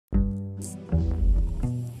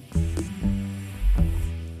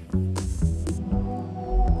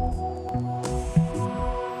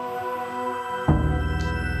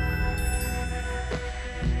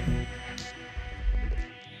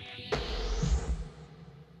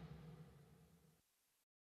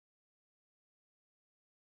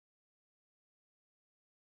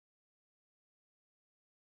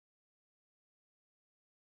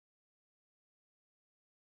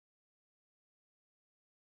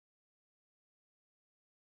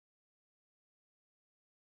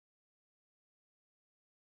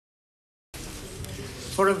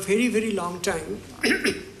for a very, very long time,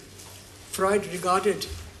 Freud regarded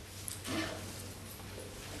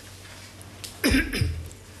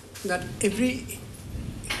that every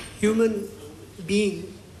human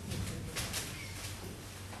being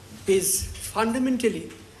is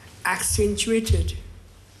fundamentally accentuated,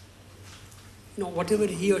 whatever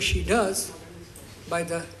he or she does, by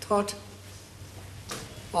the thought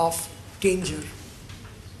of danger.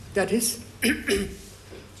 That is,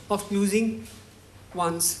 of losing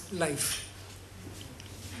one's life.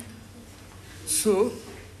 So,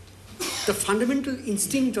 the fundamental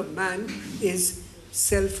instinct of man is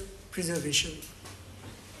self-preservation,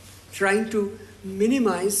 trying to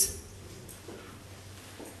minimize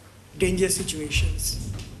danger situations,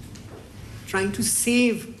 trying to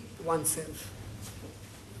save oneself.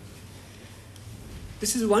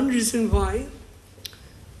 This is one reason why,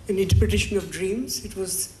 in interpretation of dreams, it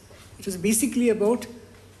was basically about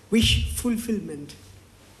wish fulfillment.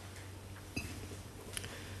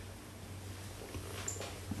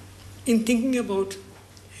 In thinking about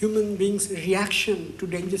human beings' reaction to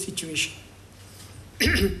danger situation,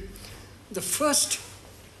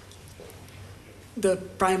 the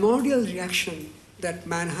primordial reaction that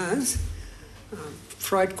man has,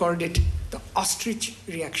 Freud called it the ostrich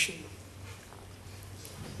reaction.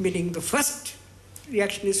 Meaning the first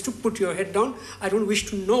reaction is to put your head down. I don't wish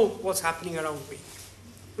to know what's happening around me.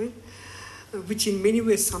 Right? Which in many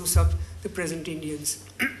ways sums up the present Indians.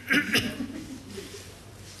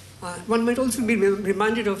 One might also be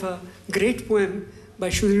reminded of a great poem by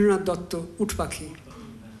Sudhirnath Datta, Utpakhi.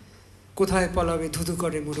 Kothaye palabe dhudhu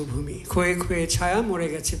kore morubhumi, khoye khoye chhaya more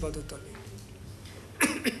geche padotale.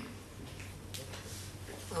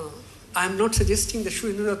 I am not suggesting that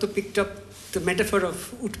Sudhirnath Datta picked up the metaphor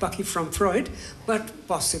of Utpakhi from Freud, but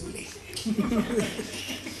possibly.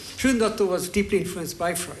 Sudhirnath Datta was deeply influenced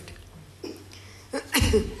by Freud.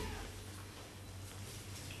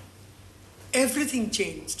 Everything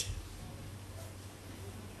changed.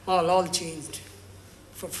 All changed.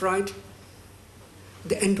 For Freud,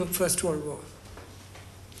 the end of First World War.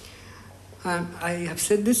 I have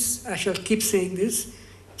said this, I shall keep saying this.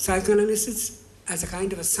 Psychoanalysis, as a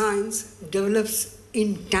kind of a science, develops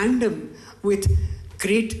in tandem with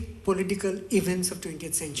great political events of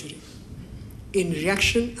 20th century, in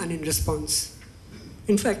reaction and in response.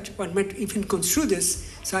 In fact, one might even construe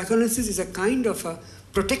this, psychoanalysis is a kind of a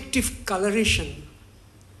protective coloration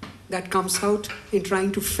that comes out in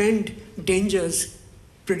trying to fend dangers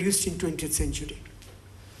produced in 20th century.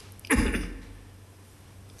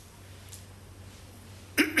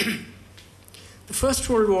 The First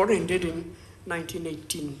World War ended in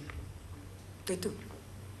 1918.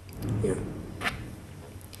 Yeah.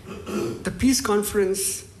 The peace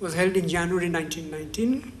conference was held in January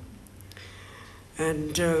 1919,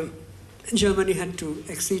 and Germany had to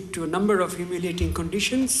accede to a number of humiliating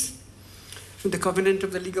conditions. The Covenant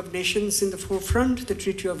of the League of Nations in the forefront, the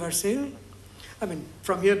Treaty of Versailles.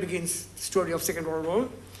 From here begins the story of Second World War.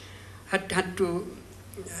 Had to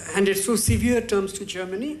handed so severe terms to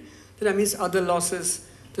Germany that amidst other losses,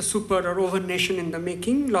 the super or over nation in the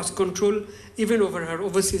making lost control even over her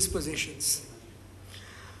overseas possessions.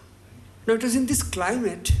 Now it was in this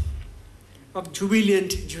climate of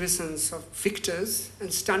jubilant jouissance of victors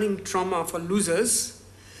and stunning trauma for losers,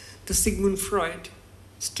 the Sigmund Freud,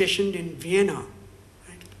 stationed in Vienna,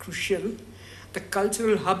 right, crucial, the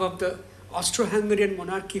cultural hub of the Austro-Hungarian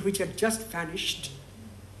monarchy which had just vanished,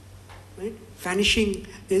 right? Vanishing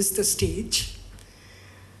is the stage,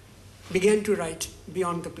 began to write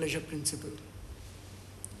Beyond the Pleasure Principle.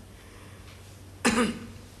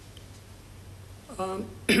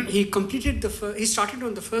 He started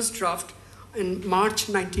on the first draft in March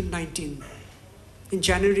 1919. In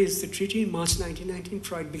January is the treaty, in March 1919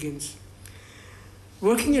 Freud begins.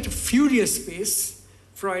 Working at a furious pace,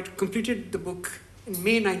 Freud completed the book in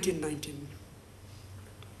May 1919.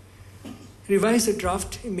 Revised the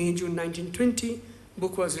draft in May, June 1920.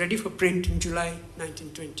 Book was ready for print in July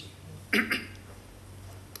 1920.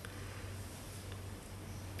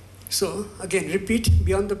 So, again, repeat,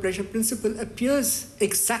 Beyond the Pleasure Principle appears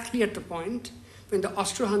exactly at the point when the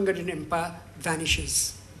Austro-Hungarian Empire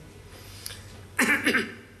vanishes.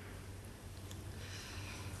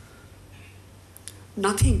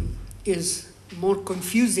 Nothing is more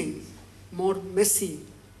confusing, more messy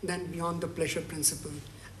than Beyond the Pleasure Principle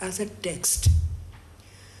as a text.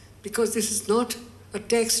 Because this is not a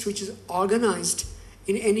text which is organized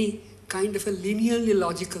in any kind of a linearly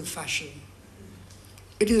logical fashion.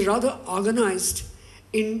 It is rather organized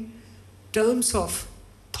in terms of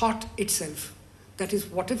thought itself. That is,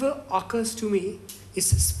 whatever occurs to me is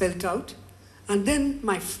spelled out, and then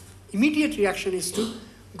my immediate reaction is to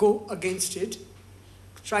go against it,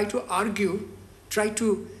 try to argue, try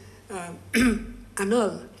to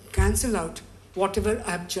annul, cancel out whatever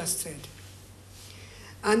I have just said.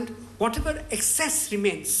 And whatever excess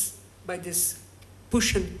remains by this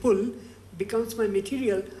push and pull becomes my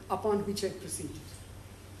material upon which I proceed.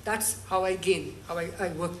 That's how I gain, how I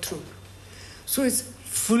work through. So it's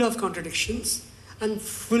full of contradictions and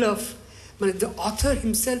full of, the author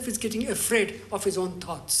himself is getting afraid of his own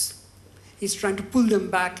thoughts. He's trying to pull them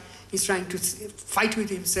back. He's trying to fight with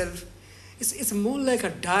himself. It's more like a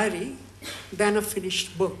diary than a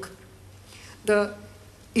finished book. The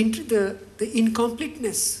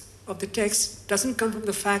incompleteness of the text doesn't come from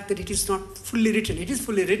the fact that it is not fully written. It is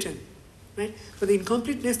fully written, right? But the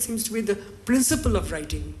incompleteness seems to be the principle of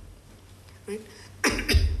writing, right?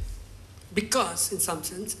 Because, in some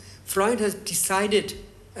sense, Freud has decided,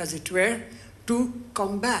 as it were, to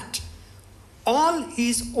combat all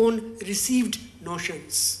his own received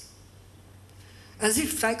notions. As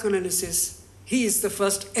if psychoanalysis, he is the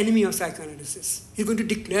first enemy of psychoanalysis. He's going to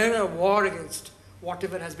declare a war against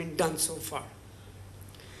whatever has been done so far.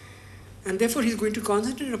 And therefore he's going to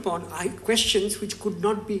concentrate upon questions which could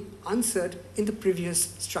not be answered in the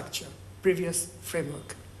previous structure, previous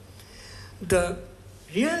framework. The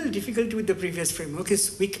real difficulty with the previous framework,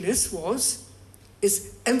 his weakness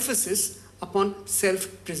is emphasis upon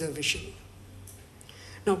self-preservation.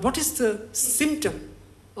 Now, what is the symptom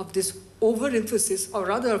of this overemphasis, or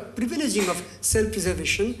rather privileging of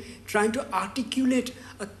self-preservation, trying to articulate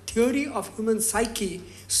a theory of human psyche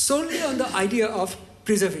solely on the idea of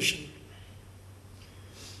preservation?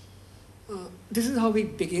 This is how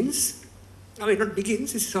it begins. I mean, not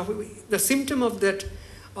begins. This is how the symptom of the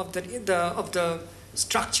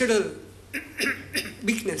structural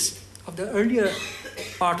weakness of the earlier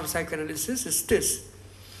part of psychoanalysis is this.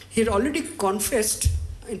 He had already confessed,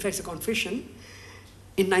 in fact, it's a confession,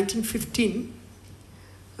 in 1915,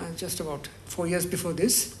 just about 4 years before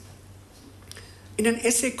this, in an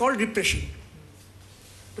essay called Repression,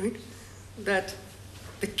 right? That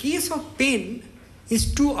the case of pain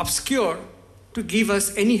is too obscure to give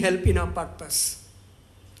us any help in our purpose.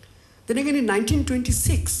 Then again in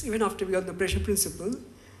 1926, even after we got the pressure principle,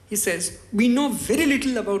 he says, we know very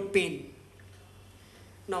little about pain.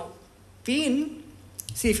 Now, pain,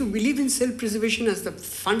 see, if you believe in self-preservation as the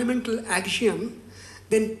fundamental axiom,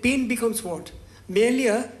 then pain becomes what? Merely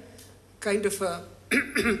a kind of a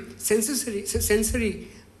sensory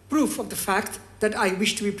proof of the fact that I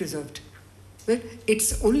wish to be preserved. Right?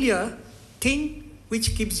 It's only a thing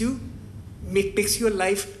which makes your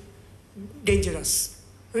life dangerous.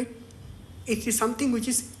 Right? It is something which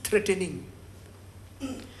is threatening.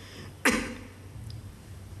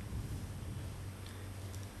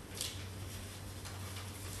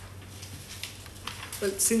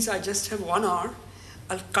 Well, since I just have 1 hour,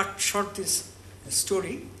 I'll cut short this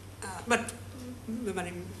story, but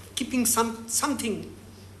keeping something.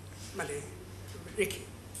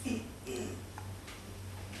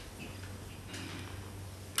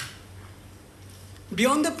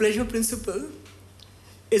 Beyond the pleasure principle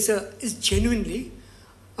is genuinely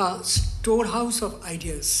a storehouse of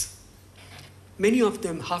ideas. Many of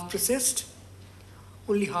them half processed,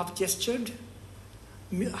 only half gestured,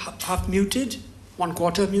 half muted,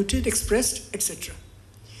 1/4 muted, expressed, etc.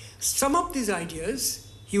 Some of these ideas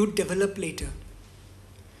he would develop later.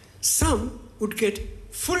 Some would get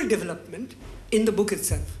full development in the book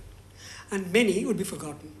itself, and many would be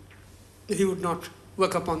forgotten. He would not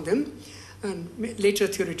work upon them, and later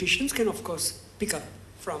theoreticians can, of course, pick up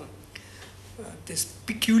from this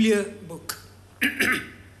peculiar book.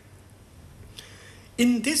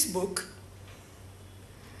 In this book,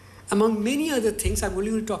 among many other things, I'm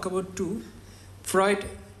only going to talk about 2, Freud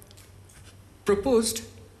proposed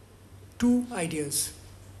 2 ideas,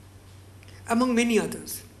 among many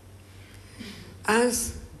others,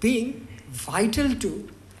 as being vital to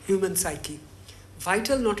human psyche.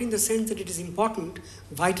 Vital not in the sense that it is important,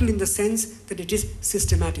 vital in the sense that it is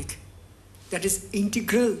systematic, that is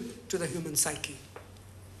integral to the human psyche.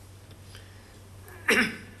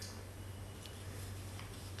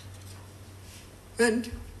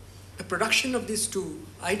 And the production of these 2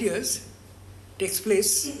 ideas takes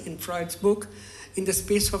place in Freud's book in the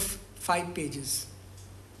space of 5 pages.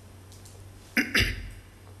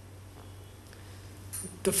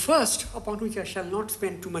 The first, upon which I shall not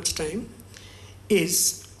spend too much time,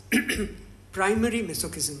 is primary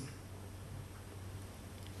masochism.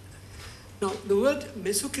 Now, the word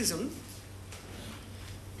masochism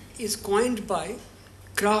is coined by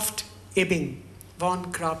Krafft-Ebing,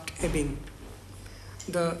 von Krafft-Ebing,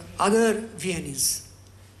 the other Viennese,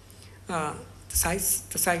 the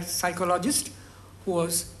psychologist who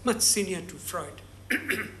was much senior to Freud.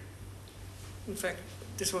 In fact,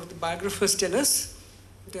 this was the biographers tell us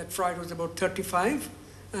that Freud was about 35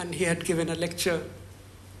 and he had given a lecture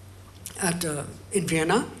in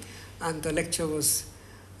Vienna, and the lecture was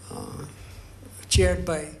chaired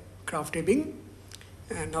by Krafft-Ebing.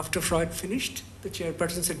 And after Freud finished, the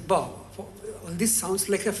chairperson said, "Bob, all this sounds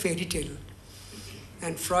like a fairy tale."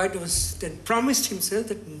 And Freud was then promised himself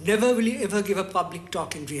that never will he ever give a public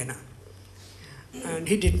talk in Vienna. And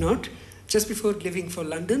he did not. Just before leaving for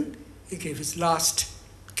London, he gave his last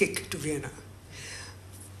kick to Vienna.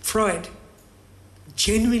 Freud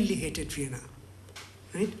genuinely hated Vienna,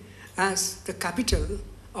 right, as the capital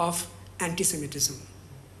of anti-Semitism.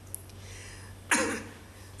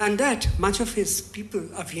 And that much of his people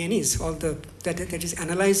are Viennese, that is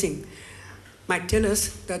analyzing, might tell us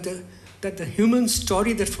that the human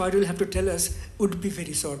story that Freud will have to tell us would be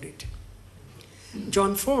very sordid.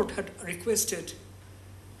 John Ford had requested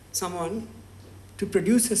someone to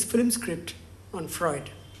produce his film script on Freud.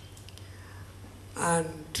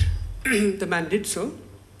 And the man did so.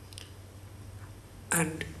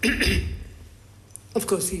 And of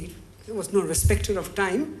course, he was no respecter of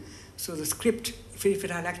time. So the script, if it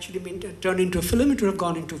had actually been turned into a film, it would have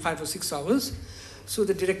gone into 5 or 6 hours. So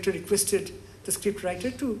the director requested the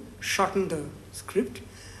scriptwriter to shorten the script.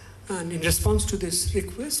 And in response to this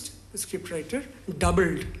request, the scriptwriter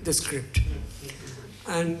doubled the script.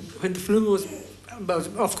 And when the film was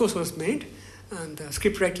made, and the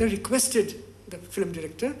scriptwriter requested the film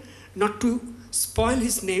director not to spoil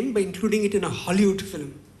his name by including it in a Hollywood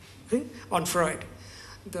film, right, on Freud.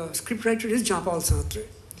 The scriptwriter is Jean-Paul Sartre.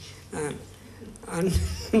 And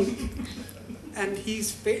he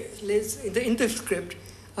lays in the script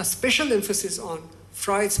a special emphasis on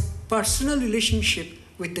Freud's personal relationship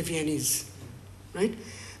with the Viennese, right?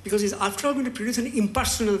 Because he's after all going to produce an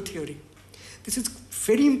impersonal theory. This is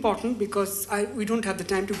very important because we don't have the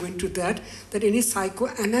time to go into that any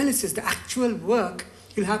psychoanalysis, the actual work,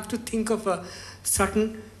 you'll have to think of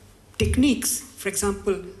certain techniques, for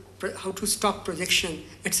example, how to stop projection,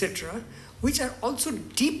 etc., which are also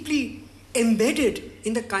deeply embedded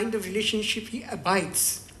in the kind of relationship he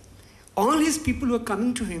abides. All his people who are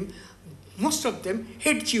coming to him, most of them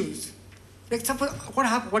hate Jews. Like, suppose,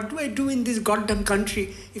 what do I do in this goddamn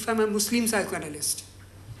country if I'm a Muslim psychoanalyst?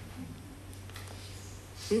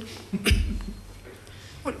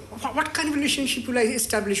 What kind of relationship will I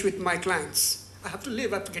establish with my clients? I have to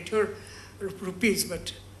live, I have to get your rupees,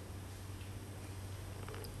 but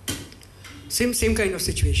same kind of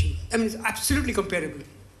situation. I mean, it's absolutely comparable.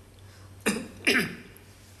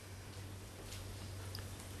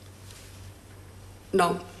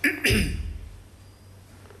 Now,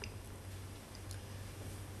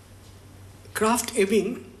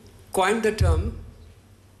 Krafft-Ebing coined the term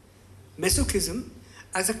masochism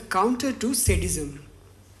as a counter to sadism.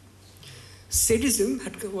 Sadism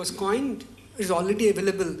was coined, is already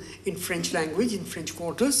available in French language, in French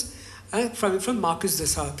quarters, from Marcus de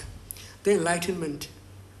Sade, the Enlightenment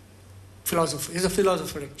philosopher. He's a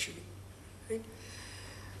philosopher, actually. Right?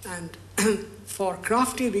 And for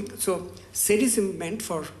Krafft-Ebing, so sadism meant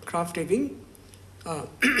for Krafft-Ebing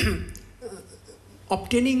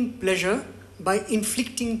obtaining pleasure by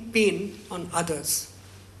inflicting pain on others.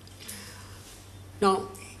 Now,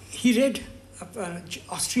 he read an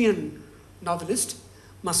Austrian novelist,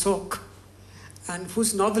 Masoch, and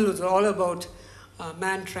whose novel was all about a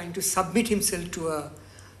man trying to submit himself to a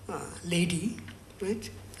lady, right?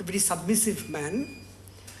 A very submissive man.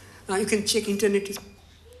 Now you can check internet.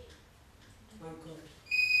 My God.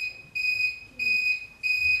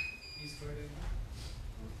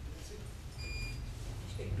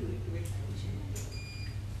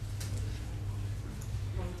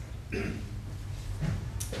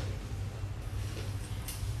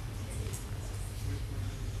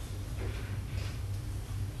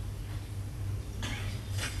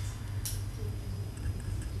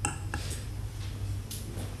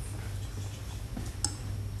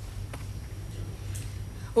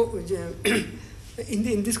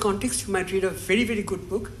 In this context, you might read a very, very good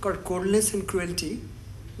book called Coldness and Cruelty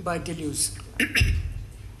by Deleuze.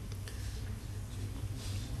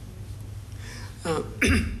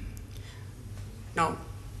 Now,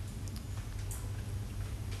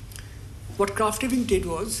 what Krafft-Ebing did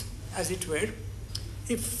was, as it were,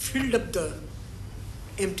 he filled up the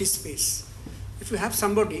empty space. If you have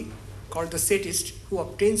somebody called the sadist who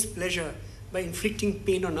obtains pleasure by inflicting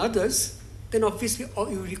pain on others, then obviously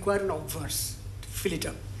you require an obverse to fill it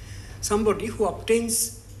up. Somebody who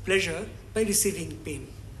obtains pleasure by receiving pain.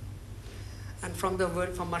 And from the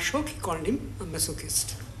word, from Masoch, he called him a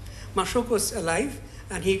masochist. Marcuse was alive,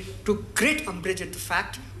 and he took great umbrage at the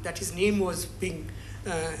fact that his name was being,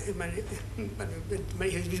 his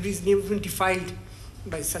name was being defiled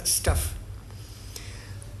by such stuff.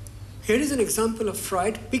 Here is an example of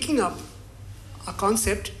Freud picking up a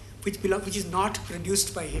concept which is not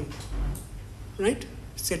produced by him, right?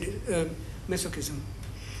 Said masochism.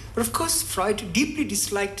 But of course, Freud deeply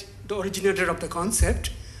disliked the originator of the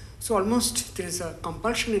concept, so almost there is a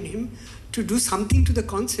compulsion in him to do something to the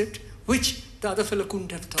concept which the other fellow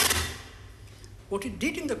couldn't have thought. What he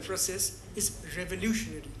did in the process is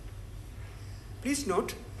revolutionary. Please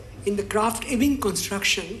note, in the Kraft-Ebing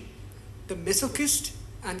construction, the masochist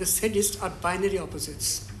and the sadist are binary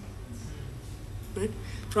opposites. Right?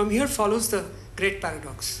 From here follows the great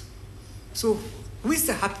paradox. So, who is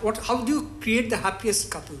the how do you create the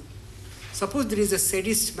happiest couple? Suppose there is a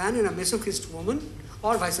sadist man and a masochist woman,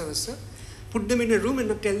 or vice versa. Put them in a room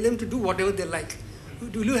and tell them to do whatever they like.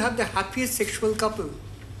 Do you have the happiest sexual couple?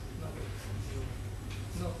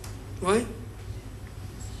 No. Why?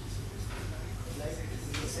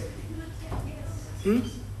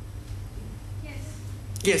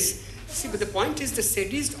 Yes. See, but the point is the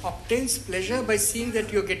sadist obtains pleasure by seeing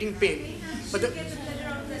that you're getting pain. But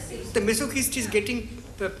the masochist is getting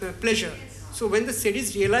pleasure. So when the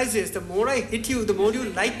sadist realizes the more I hit you, the more you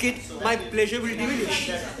like it, my pleasure will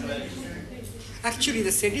diminish. Actually,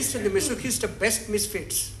 the sadist and the masochist are best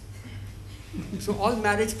misfits. So all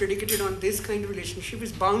marriage predicated on this kind of relationship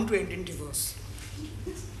is bound to end in divorce.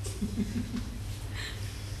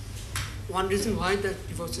 One reason why the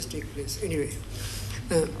divorces take place. Anyway.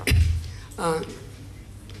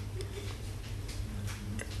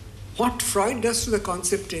 What Freud does to the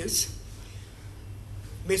concept is,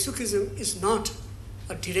 masochism is not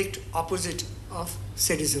a direct opposite of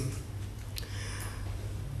sadism.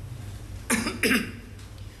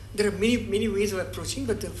 There are many ways of approaching,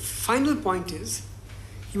 but the final point is,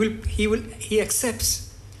 he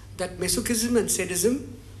accepts that masochism and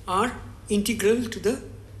sadism are integral to the.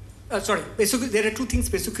 There are two things: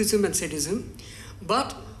 masochism and sadism,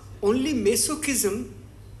 but only masochism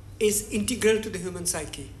is integral to the human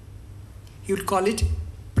psyche. He would call it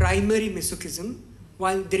primary masochism,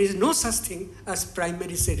 while there is no such thing as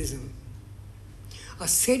primary sadism. A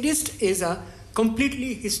sadist is a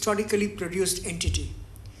completely historically produced entity,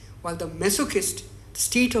 while the masochist, the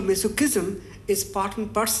state of masochism, is part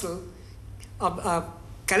and parcel of a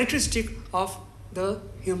characteristic of the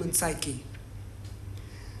human psyche.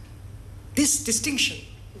 This distinction,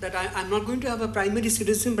 that I'm not going to have a primary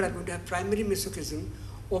sadism, but I'm going to have primary masochism,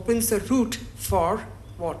 opens the route for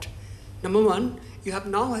what? Number one, you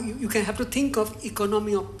have to think of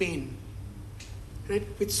economy of pain, right?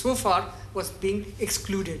 Which so far was being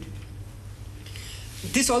excluded.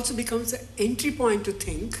 This also becomes an entry point to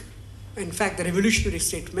think, in fact, the revolutionary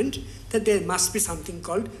statement, that there must be something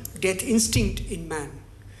called death instinct in man.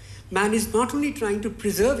 Man is not only trying to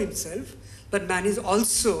preserve himself, but man is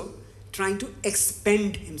also trying to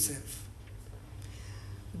expend himself.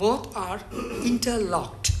 Both are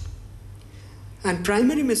interlocked. And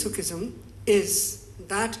primary masochism is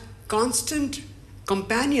that constant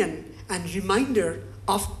companion and reminder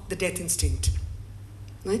of the death instinct.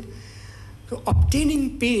 Right? So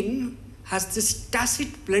obtaining pain has this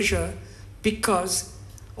tacit pleasure because,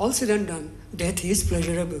 all said and done, death is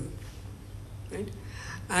pleasurable. Right?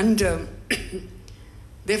 And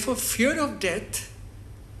therefore, fear of death,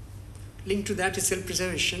 linked to that is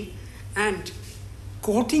self-preservation, and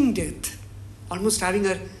courting death, almost having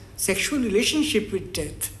a sexual relationship with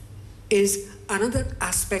death, is another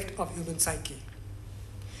aspect of human psyche.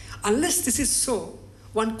 Unless this is so,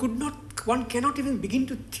 one cannot even begin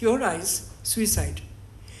to theorize suicide.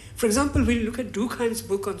 For example, we look at Durkheim's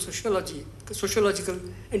book on sociology, sociological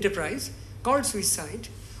enterprise, called Suicide.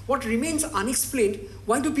 What remains unexplained,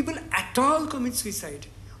 why do people at all commit suicide?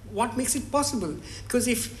 What makes it possible? Because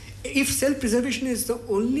if self-preservation is the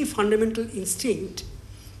only fundamental instinct,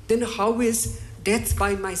 then how is death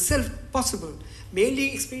by myself possible?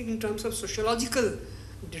 Merely explained in terms of sociological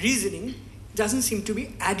reasoning doesn't seem to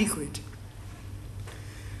be adequate.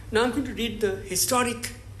 Now I'm going to read the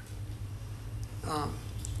historic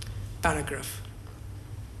paragraph,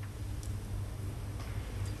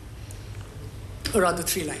 or rather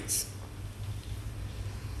 3 lines.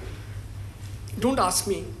 Don't ask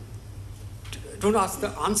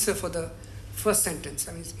the answer for the first sentence.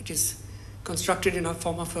 I mean, it is constructed in a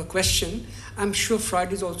form of a question. I'm sure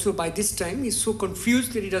Freud is also, by this time, he's so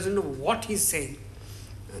confused that he doesn't know what he's saying.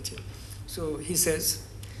 So he says,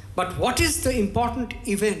 but what is the important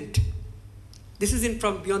event? This is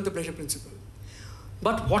from Beyond the Pleasure Principle.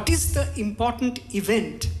 But what is the important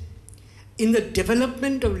event in the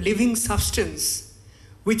development of living substance,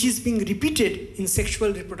 which is being repeated in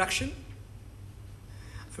sexual reproduction?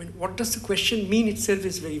 I mean, what does the question mean itself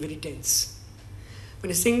is very, very tense. When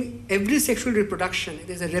you're saying every sexual reproduction,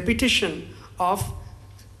 there's a repetition of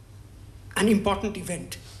an important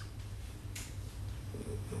event.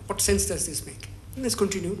 What sense does this make? Let's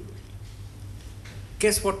continue.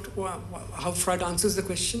 Guess what? How Freud answers the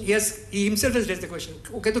question? He himself has raised the question.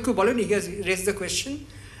 Okay, to kyun boleni? He has raised the question,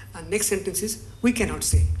 and next sentence is, we cannot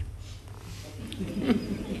say.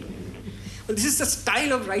 Well, this is the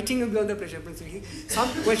style of writing of the pressure principle. Some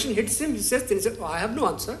question hits him, he says, then he says, oh, I have no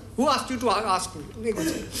answer. Who asked you to ask me?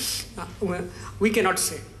 We cannot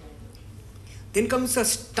say. Then comes a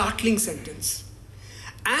startling sentence.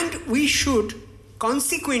 And we should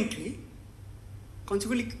consequent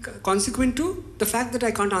to the fact that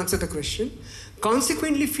I can't answer the question,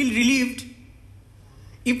 consequently feel relieved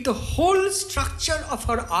if the whole structure of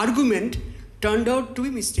her argument turned out to be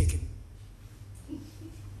mistaken.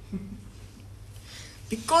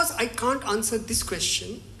 Because I can't answer this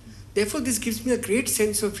question, therefore this gives me a great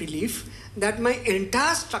sense of relief that my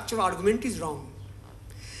entire structure of argument is wrong.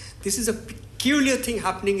 This is a peculiar thing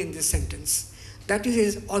happening in this sentence. That is, he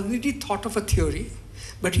has already thought of a theory,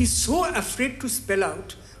 but he's so afraid to spell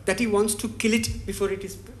out that he wants to kill it before it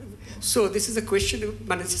is. So this is a question,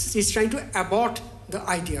 he's trying to abort the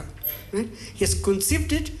idea. Right? He has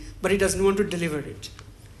conceived it, but he doesn't want to deliver it.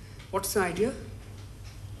 What's the idea?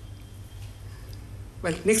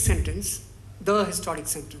 Well, next sentence, the historic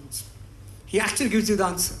sentence. He actually gives you the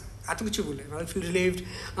answer. I feel relieved,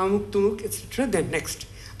 amuk tumuk, etc. Then next.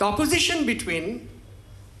 The opposition between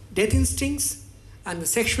death instincts and the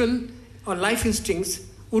sexual or life instincts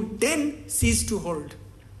would then cease to hold.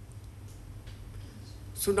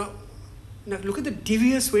 So now look at the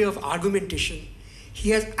devious way of argumentation. He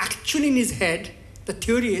has actually in his head, the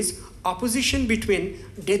theory is opposition between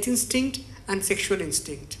death instinct and sexual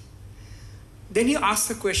instinct. Then he asks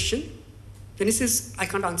a question, then he says, I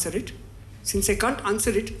can't answer it. Since I can't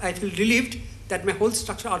answer it, I feel relieved that my whole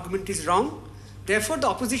structural argument is wrong. Therefore, the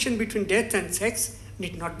opposition between death and sex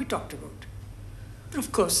need not be talked about. But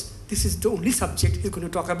of course, this is the only subject he's going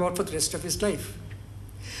to talk about for the rest of his life.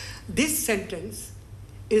 This sentence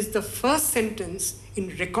is the first sentence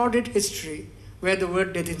in recorded history where the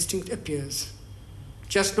word death instinct appears.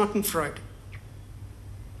 Just not in Freud.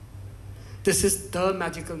 This is the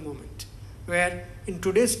magical moment, where in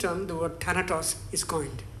today's term the word thanatos is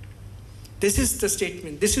coined. This is the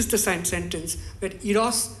statement, this is the sentence where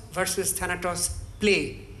Eros versus Thanatos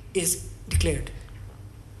play is declared.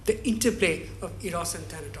 The interplay of Eros and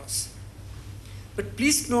Thanatos. But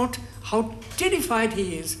please note how terrified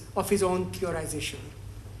he is of his own theorization.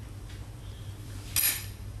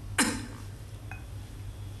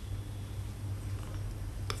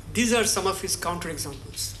 These are some of his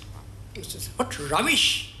counterexamples. What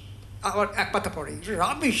rubbish!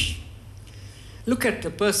 Rubbish! Look at the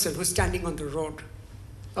person who's standing on the road.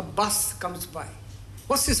 A bus comes by.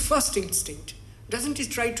 What's his first instinct? Doesn't he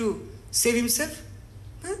try to save himself?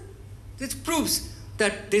 Huh? This proves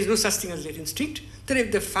that there is no such thing as death instinct.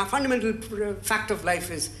 That the fundamental fact of life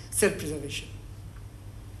is self-preservation.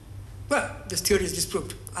 Well, this theory is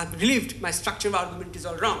disproved. I'm relieved. My structure of argument is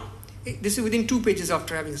all wrong. This is within 2 pages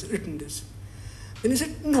after having written this. Then he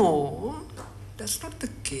said, no, that's not the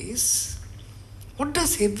case. What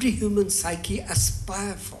does every human psyche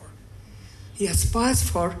aspire for? He aspires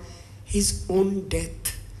for his own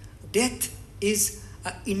death. Death is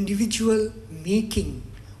an individual making.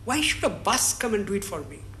 Why should a bus come and do it for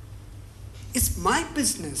me? It's my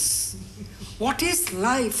business. What is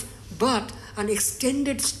life but an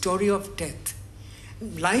extended story of death?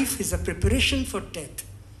 Life is a preparation for death.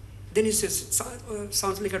 Then he says,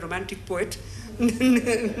 sounds like a romantic poet. And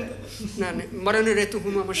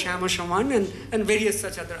various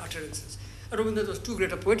such other utterances. Rabindranath was too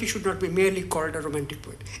great a poet, he should not be merely called a romantic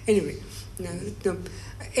poet. Anyway,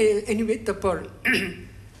 the Pearl,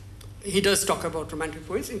 he does talk about romantic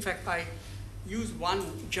poets. In fact, I use one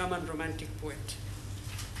German romantic poet.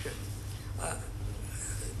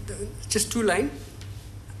 Just 2 lines.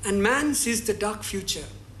 And man sees the dark future.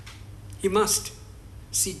 He must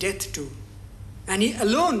see death too. And he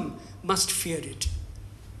alone must fear it.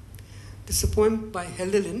 This is a poem by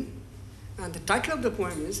Hölderlin, and the title of the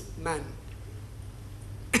poem is Man.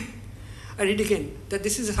 I read again, that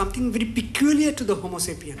this is something very peculiar to the Homo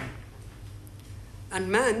sapien.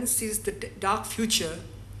 And man sees the dark future,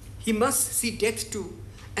 he must see death too,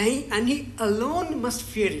 and he alone must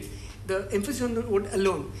fear it. The emphasis on the word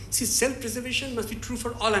alone. See, self-preservation must be true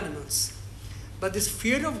for all animals. But this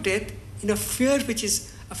fear of death, in a fear which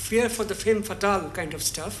is a fear for the femme fatale kind of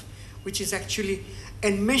stuff, which is actually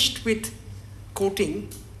enmeshed with quoting,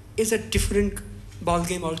 is a different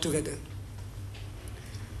ballgame altogether.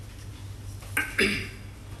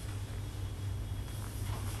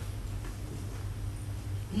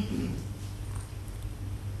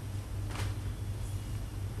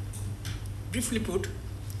 Briefly put,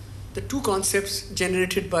 the two concepts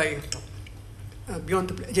generated by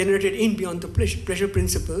generated in Beyond the Pleasure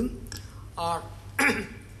Principle are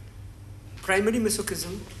primary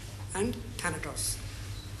masochism and thanatos,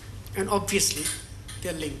 and obviously they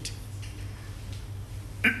are linked.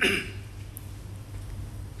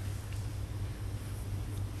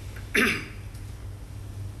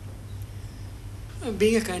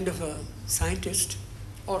 Being a kind of a scientist,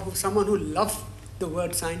 or someone who loved the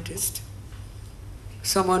word scientist,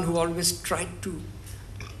 someone who always tried to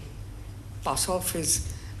pass off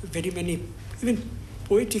his very many, even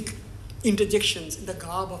poetic interjections in the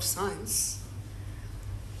garb of science.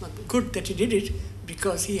 But good that he did it,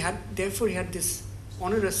 because therefore he had this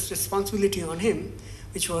onerous responsibility on him,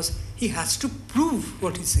 which was he has to prove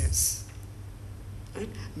what he says. Right?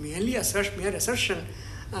 Mere assertion,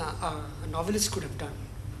 a novelist could have done,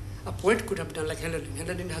 a poet could have done, like Helen.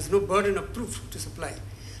 Helen has no burden of proof to supply.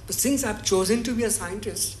 But since I've chosen to be a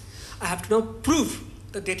scientist, I have to now prove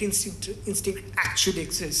that that instinct actually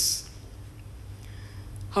exists.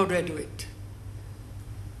 How do I do it?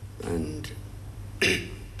 And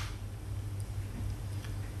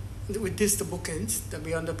with this, the book ends, the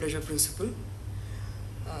Beyond the Pleasure Principle.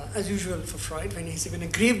 As usual for Freud, when he's in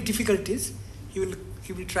grave difficulties, he will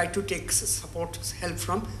try to take support, help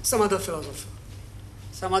from some other philosopher,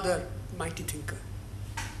 some other mighty thinker.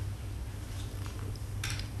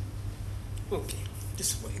 Okay,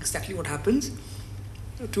 this is exactly what happens.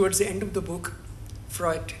 Towards the end of the book,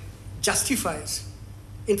 Freud justifies,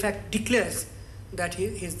 in fact declares, that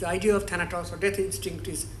the idea of thanatos or death instinct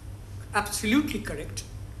is absolutely correct.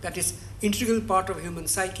 That is integral part of human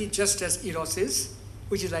psyche, just as eros is,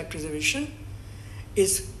 which is life preservation,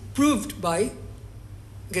 is proved by,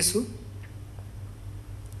 guess who?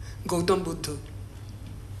 Gautam Buddha.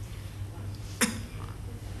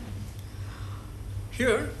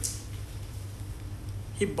 Here,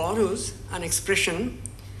 he borrows an expression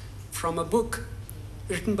from a book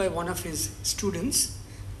written by one of his students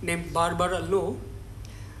named Barbara Lowe.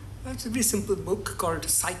 It's a very simple book called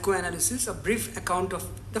Psychoanalysis, a brief account of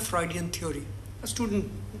the Freudian theory, a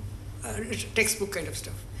student textbook kind of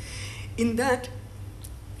stuff. In that,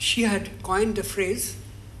 she had coined a phrase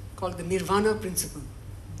called the Nirvana principle.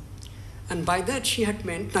 And by that, she had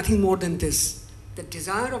meant nothing more than this: the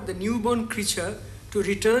desire of the newborn creature to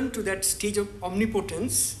return to that stage of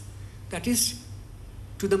omnipotence, that is,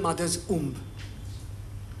 to the mother's womb.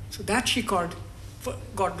 So that she called, for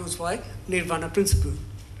God knows why, Nirvana principle.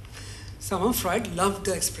 Somehow Freud loved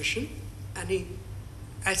the expression, and he,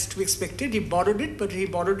 as to be expected, he borrowed it, but he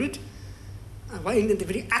borrowed it, while in the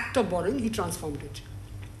very act of borrowing, he transformed it.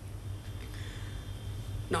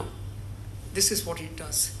 Now, this is what he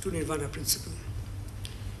does to Nirvana principle.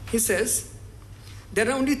 He says, there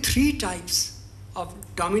are only 3 types of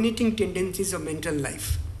dominating tendencies of mental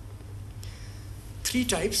life. 3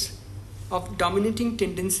 types of dominating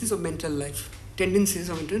tendencies of mental life.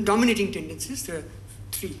 Dominating tendencies, there are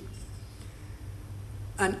 3.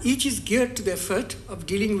 And each is geared to the effort of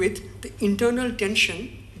dealing with the internal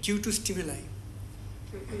tension due to stimuli.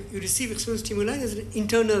 You receive external stimuli, there's an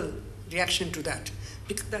internal reaction to that.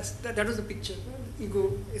 That was the picture.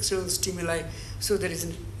 Ego, external stimuli, so there is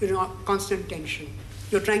a constant tension.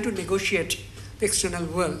 You're trying to negotiate the external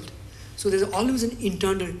world. So there's always an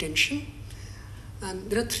internal tension, and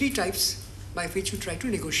there are 3 types by which you try to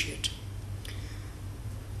negotiate.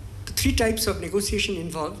 The 3 types of negotiation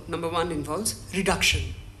involve, number 1 involves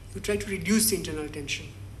reduction. You try to reduce the internal tension.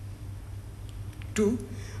 2,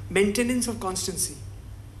 maintenance of constancy.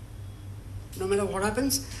 No matter what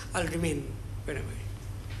happens, I'll remain where am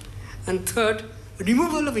I. And 3rd,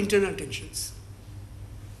 removal of internal tensions.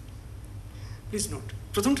 Please note,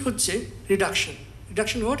 প্রথমটা হচ্ছে reduction.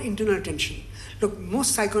 Reduction of what? Internal tension. Look, most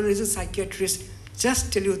psychoanalysts, psychiatrists just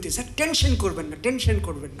tell you this, tension করবেন না, tension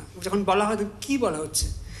করবেন না. যখন বলা হয়, কি বলা হচ্ছে?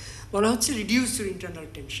 বলা হচ্ছে reduce your internal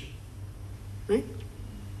tension. Right?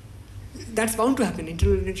 That's bound to happen.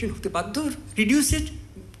 Internal tension হতে বাধ্য. Reduce it,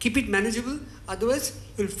 keep it manageable, otherwise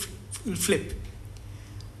you'll flip.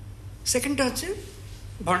 Secondটা হচ্ছে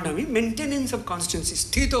Bhandami, maintenance of constancy,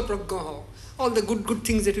 sthito pragya ho. All the good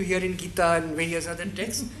things that you hear in Gita and various other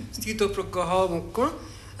texts, sthito pragya ho, mukko,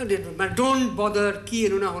 and don't bother, ki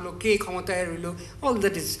enuna holo, ke khamataye roilo, all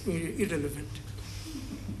that is irrelevant.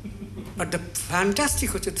 But the fantastic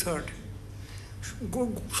hoche 3rd.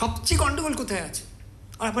 সবচেয়ে গন্ডগোল কোথায় আছে?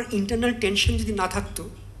 আর আমার internal tension যদি না থাকতো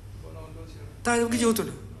তাহলে কিছু হতো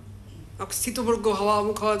না, স্থিতবর্গ হওয়া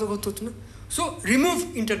অমুক হওয়া তো হতো না। So remove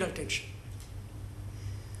internal tension.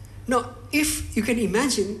 Now, if you can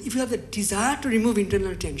imagine, if you have the desire to remove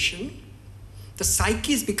internal tension, the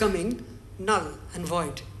psyche is becoming null and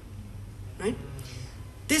void, right?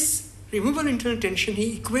 This removal of internal tension he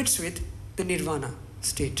equates with the nirvana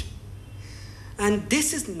state. And this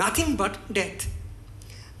is nothing but death.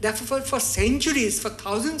 Therefore, for centuries, for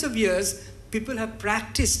thousands of years, people have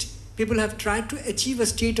practiced, people have tried to achieve a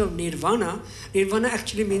state of nirvana. Nirvana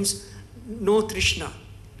actually means no trishna,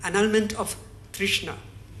 annulment of trishna.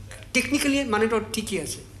 Technically, maneta tiki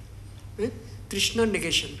ache. Trishna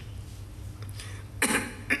negation.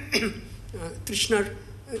 Trishna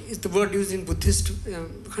is the word used in Buddhist,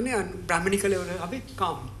 and Brahmanically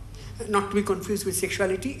calm. Not to be confused with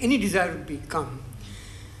sexuality, any desire would be calm.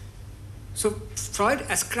 So Freud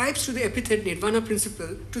ascribes to the epithet nirvana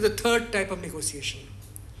principle to the third type of negotiation.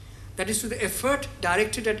 That is to the effort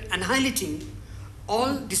directed at annihilating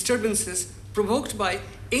all disturbances provoked by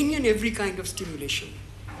any and every kind of stimulation.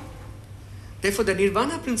 Therefore, the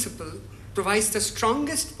nirvana principle provides the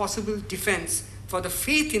strongest possible defense for the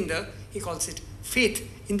faith in the, he calls it, faith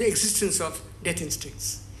in the existence of death instincts.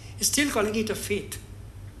 He's still calling it a faith,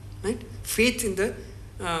 right? Faith in the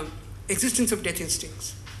existence of death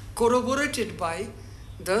instincts, corroborated by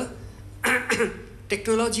the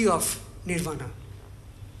technology of nirvana,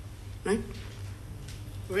 right?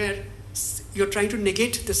 Where you're trying to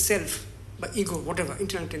negate the self by ego, whatever,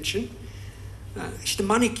 internal tension. It's the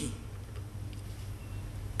maniki.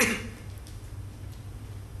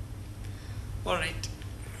 All right.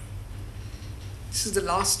 This is the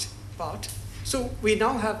last part. So we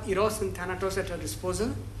now have Eros and Thanatos at our disposal.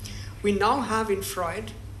 We now have in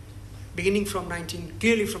Freud, beginning from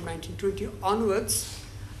clearly from 1920 onwards,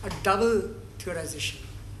 a double theorization.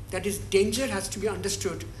 That is, danger has to be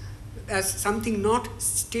understood as something not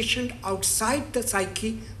stationed outside the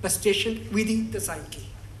psyche, but stationed within the psyche.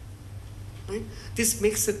 Right? This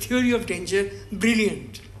makes the theory of danger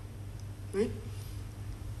brilliant. Right?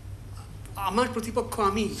 আমার প্রতিপক্ষ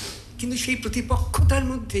আমি, কিন্তু সেই প্রতিপক্ষতার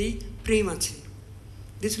মধ্যেই প্রেম আছে.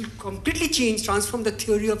 This will completely transform the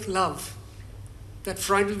theory of love. That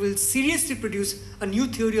Freud will seriously produce a new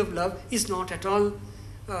theory of love is not at all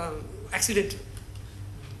accidental.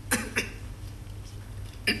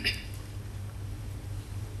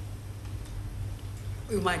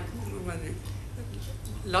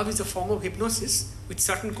 Love is a form of hypnosis with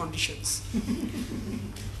certain conditions.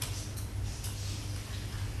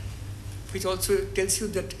 Which also tells you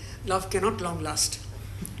that love cannot long last.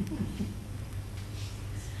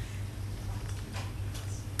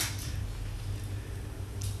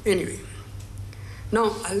 Anyway, now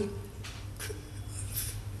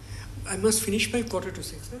I must finish by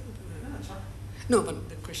 5:45. Huh? No, but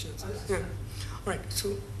the questions. Yeah. All right, so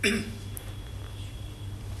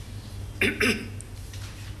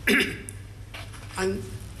I'll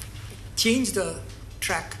change the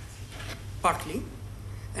track partly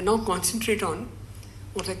and now concentrate on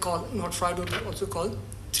what Freud would also call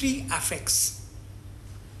three affects.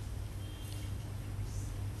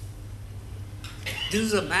 This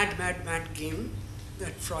is a mad game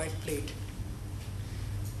that Freud played.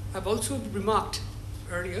 I've also remarked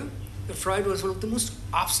earlier that Freud was one of the most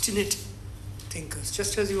obstinate thinkers.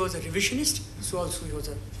 Just as he was a revisionist, so also he was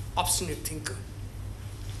an obstinate thinker.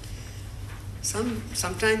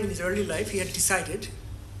 Sometime in his early life, he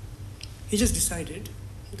just decided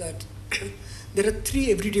that there are three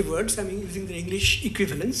everyday words, using the English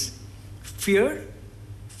equivalents: fear,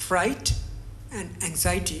 fright, and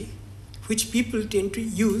anxiety, which people tend to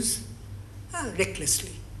use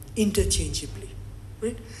recklessly, interchangeably.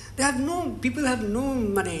 Right? People have no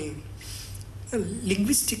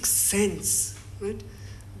linguistic sense. Right?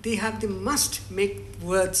 They must make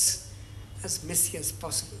words as messy as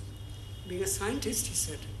possible. Being a scientist, he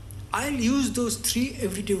said, I'll use those three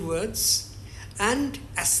everyday words and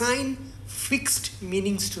assign fixed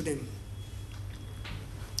meanings to them.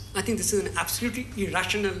 I think this is an absolutely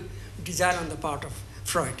irrational desire on the part of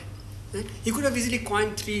Freud. Right? He could have easily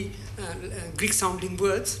coined three Greek-sounding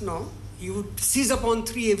words. No, he would seize upon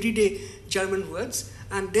three everyday German words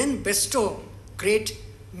and then bestow great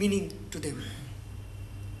meaning to them.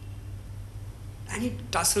 And he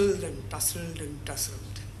tussled and tussled and tussled.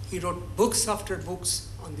 He wrote books after books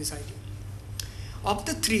on this idea. Of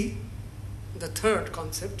the three, the third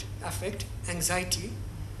concept, affect, anxiety,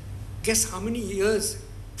 guess how many years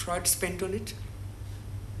Freud spent on it?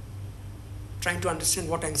 Trying to understand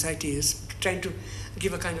what anxiety is, trying to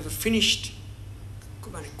give a kind of a finished,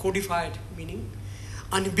 codified meaning.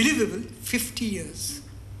 Unbelievable, 50 years.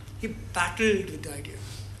 he battled with the idea.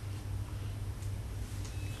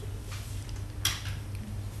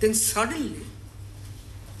 Then suddenly,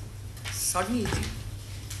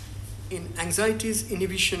 in Anxiety's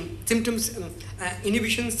Inhibition, Symptoms,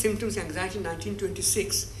 Inhibition, Symptoms, Anxiety,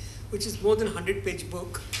 1926, which is more than a 100-page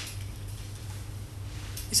book,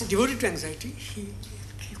 it's devoted to anxiety. He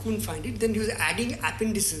couldn't find it. Then he was adding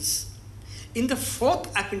appendices. In the fourth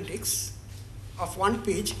appendix of one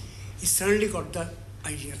page, he suddenly got the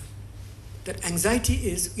idea that anxiety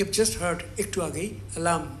is, you've just heard, ektu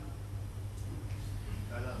alarm.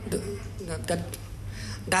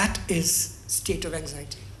 That is state of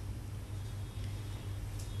anxiety.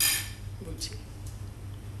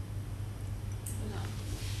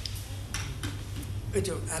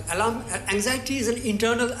 Alarm, anxiety is an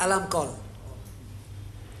internal alarm call.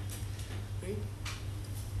 Right?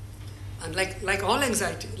 And like all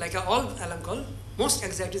anxiety, like all alarm call, most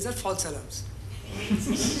anxieties are false alarms.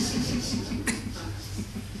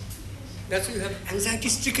 That's why you have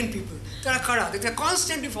anxiety-stricken people. They are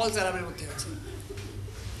constantly false alarm.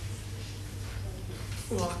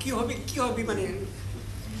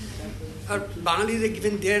 Bangalis are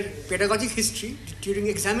given their pedagogic history. During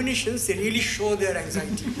examinations, they really show their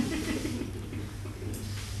anxiety.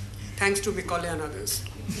 Thanks to Macaulay and others.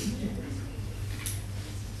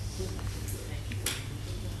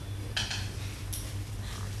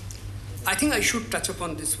 I think I should touch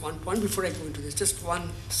upon this one point before I go into this. Just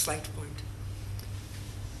one slight point.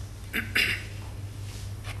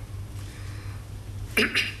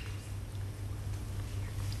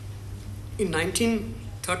 In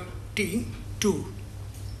 1932,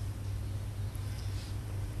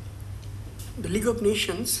 the League of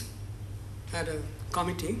Nations had a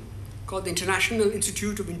committee called the International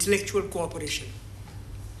Institute of Intellectual Cooperation.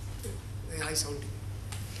 Very high sounding.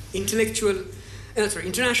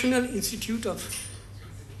 International Institute of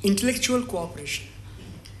Intellectual Cooperation.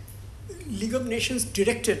 League of Nations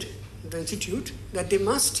directed the institute that they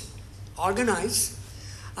must organize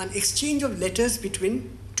an exchange of letters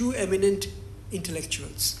between two eminent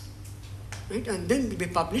intellectuals, right? And then be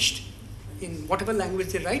published in whatever language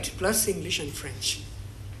they write, plus English and French.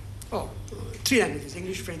 Three languages,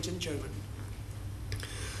 English, French, and German.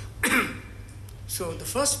 So the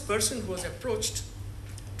first person who was approached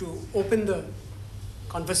to open the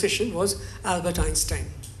conversation was Albert Einstein.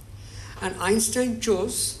 And Einstein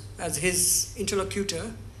chose as his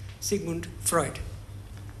interlocutor Sigmund Freud.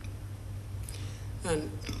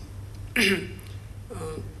 And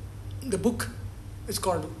the book is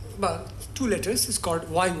called, two letters, is called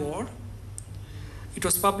Why War? It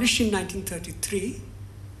was published in 1933,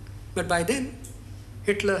 but by then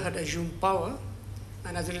Hitler had assumed power,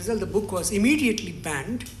 and as a result the book was immediately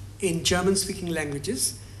banned in German-speaking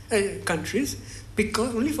languages, countries,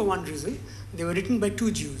 because only for one reason: they were written by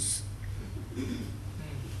two Jews.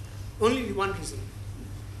 Only one reason.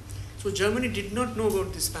 So Germany did not know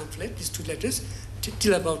about this pamphlet, these two letters,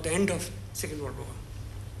 till about the end of Second World War.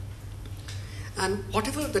 And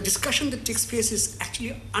whatever the discussion that takes place is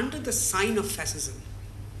actually under the sign of fascism,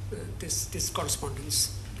 this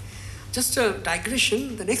correspondence. Just a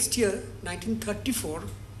digression, the next year, 1934,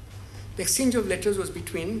 the exchange of letters was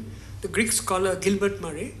between the Greek scholar Gilbert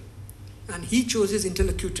Murray, and he chose his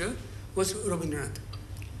interlocutor was Rabindranath.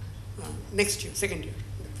 Next year, second year,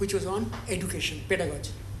 which was on education,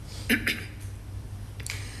 pedagogy.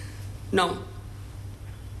 Now,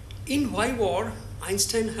 in Why War,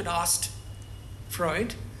 Einstein had asked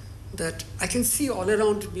Freud that I can see all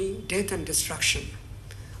around me death and destruction.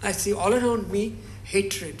 I see all around me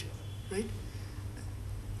hatred, right?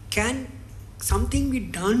 Can something be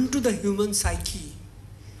done to the human psyche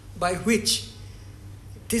by which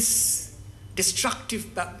this destructive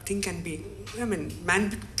thing can be?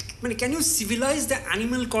 Can you civilize the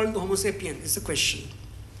animal called the Homo sapien? Is the question.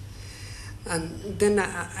 And then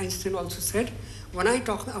Einstein also said, when I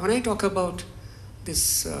talk about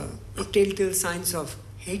this telltale signs of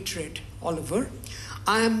hatred all over,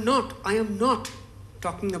 I am not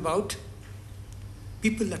talking about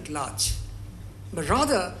people at large, but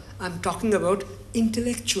rather I'm talking about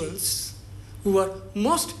intellectuals who are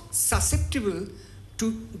most susceptible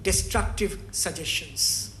to destructive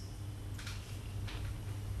suggestions.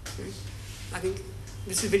 Okay? I think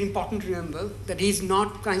this is very important to remember that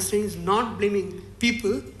Einstein is not blaming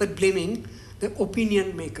people, but blaming the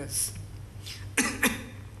opinion makers.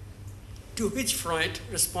 To which Freud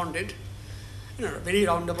responded in a very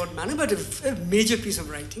roundabout manner, but a major piece of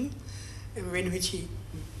writing, in which he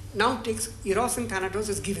now takes Eros and Thanatos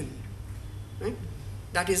as given. Right?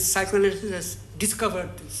 That is, psychoanalysis has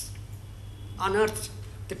discovered this, unearthed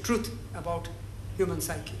the truth about human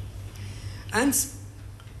psyche. And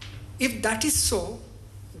if that is so,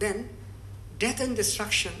 then death and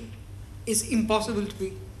destruction is impossible to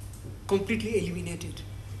be completely eliminated.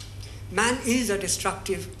 Man is a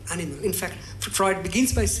destructive animal. In fact, Freud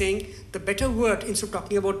begins by saying the better word, instead of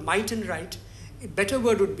talking about might and right, a better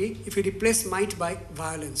word would be if you replace might by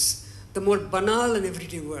violence, the more banal and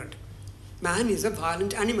everyday word. Man is a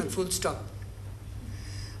violent animal, full stop.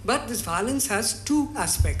 But this violence has two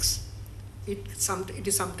aspects. It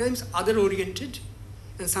is sometimes other-oriented,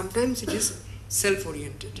 and sometimes it is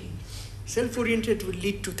self-oriented. Self-oriented will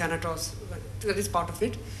lead to thanatos, that is part of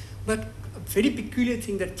it. But a very peculiar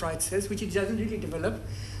thing that Freud says, which he doesn't really develop,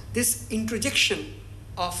 this introjection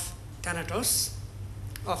of thanatos,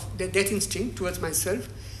 of the death instinct towards myself,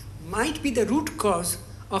 might be the root cause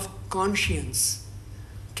of conscience.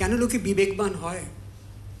 Keno loke bibekban hoy?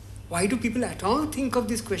 Why do people at all think of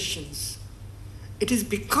these questions? It is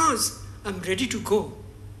because I'm ready to go.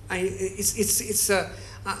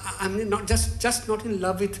 I'm not just not in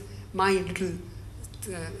love with my little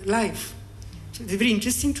life. So it's very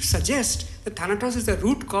interesting to suggest that thanatos is the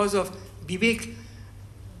root cause of bibek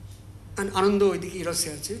and anando idiki irose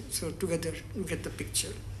ache. So together you get the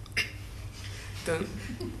picture.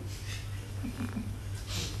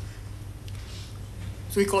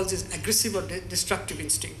 So he calls this aggressive or destructive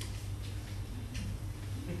instinct.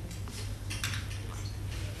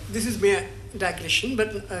 This is mere digression,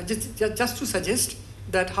 but just to suggest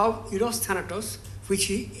that how Eros Thanatos, which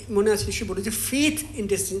he, Monas Nishiboru's faith in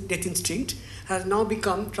death instinct, has now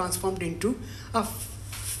become transformed into a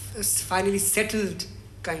finally settled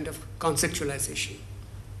kind of conceptualization.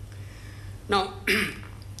 Now,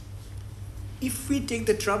 if we take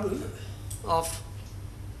the trouble of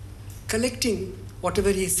collecting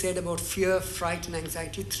whatever he said about fear, fright, and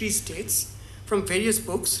anxiety, 3 states, from various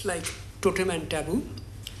books like Totem and Taboo,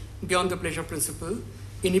 Beyond the Pleasure Principle,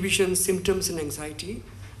 Inhibition, Symptoms, and Anxiety,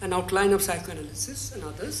 An Outline of Psychoanalysis, and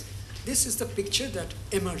others, this is the picture that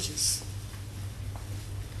emerges.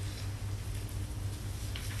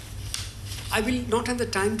 I will not have the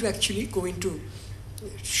time to actually go into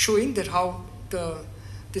showing that how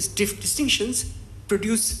these distinctions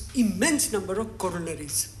produce immense number of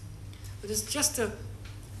corollaries. It is just I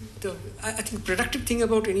think productive thing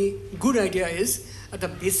about any good idea is, at the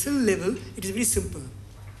basal level, it is very simple.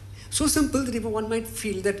 So simple that even one might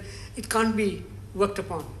feel that it can't be worked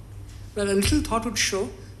upon. But a little thought would show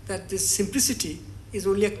that this simplicity is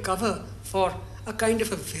only a cover for a kind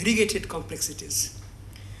of a variegated complexities.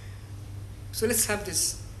 So let's have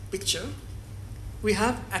this picture. We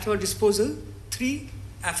have at our disposal 3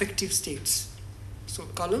 affective states. So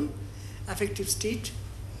column, affective state,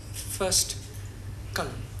 first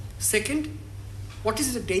column. Second, what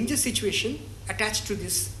is the danger situation attached to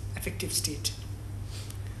this affective state?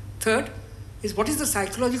 Third is what is the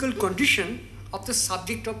psychological condition of the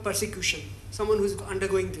subject of persecution, someone who is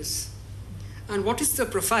undergoing this? And what is the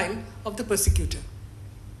profile of the persecutor?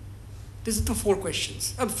 These are the 4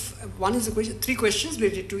 questions. One is the question, 3 questions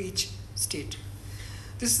related to each state.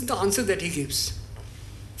 This is the answer that he gives.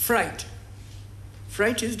 Fright.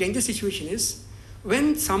 Fright is, danger situation is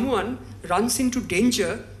when someone runs into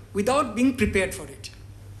danger without being prepared for it.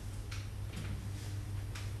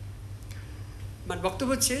 মানে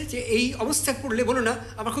বক্তব্য হচ্ছে যে এই অবস্থায় পড়লে বলো না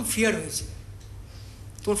আমার খুব ফিয়ার হয়েছে,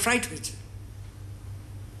 তোমার ফ্রাইট হয়েছে।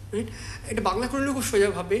 এটা বাংলা করলে খুব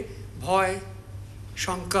সোজাভাবে ভয়,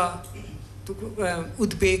 শঙ্কা,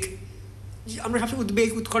 উদ্বেগ, আমরা সবসময় উদ্বেগ,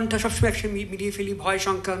 উৎকণ্ঠা সবসময় একসাথে মিলিয়ে ফেলি, ভয়,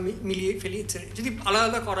 শঙ্কা মিলিয়ে ফেলি। যদি আলাদা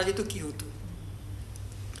আলাদা করা যেত কী হতো?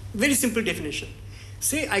 Very simple definition.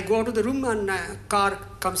 Say I go out of the room and a car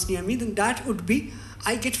comes near me, then that would be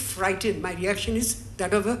I get frightened. My reaction is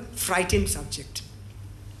that of a frightened subject.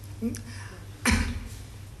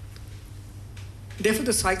 Therefore,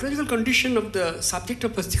 the psychological condition of the subject of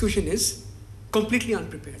persecution is completely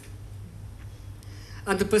unprepared.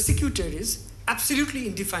 And the persecutor is absolutely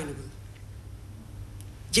indefinable.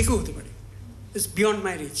 Jeko hote pare. It's beyond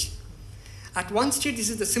my reach. At one state, this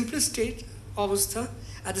is the simplest state, avastha.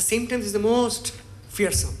 At the same time, this is the most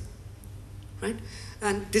fearsome. Right?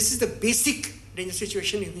 And this is the basic danger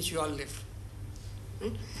situation in which we all live.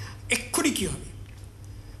 Right? Ekkori ki hobe?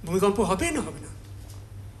 Bhumikampo hobe na hobe na?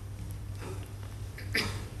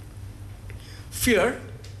 Fear,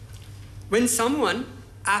 when someone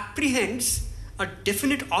apprehends a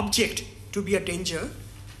definite object to be a danger,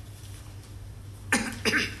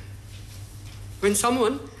 when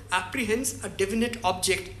someone apprehends a definite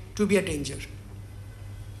object to be a danger.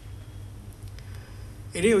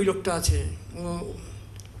 Ere oi lokta ache,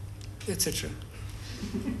 etc.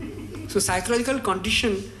 So psychological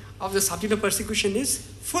condition of the subject of persecution is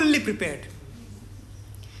fully prepared.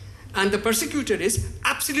 And the persecutor is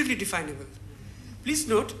absolutely definable. Please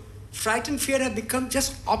note, fright and fear have become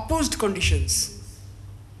just opposed conditions.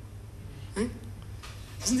 Right?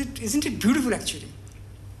 Isn't it beautiful actually?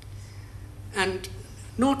 And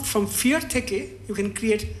note, from fear theke, you can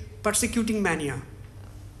create persecuting mania.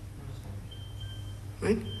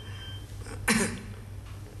 Right?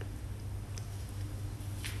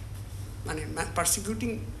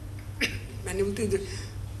 Persecuting mania,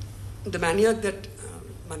 the mania that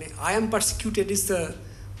I am persecuted is the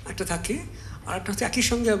একটা থাকে আর একটা হচ্ছে একই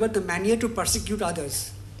সঙ্গে আবার the mania to persecute others.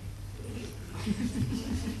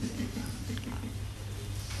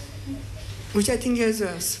 Which I think is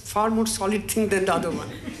a far more solid thing than the other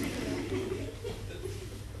one.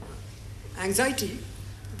 Anxiety,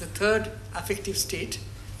 the third affective state,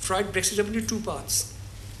 Freud breaks it up into two parts: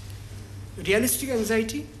 realistic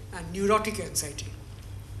anxiety and neurotic anxiety.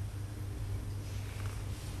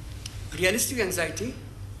 Realistic anxiety,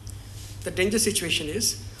 the danger situation is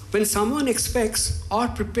when someone expects or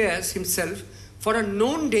prepares himself for a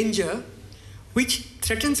known danger which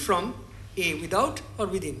threatens from A, without or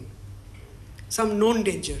within. Some known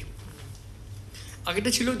danger.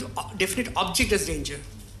 Ageta chilo definite object as danger.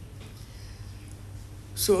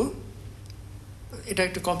 So, এটা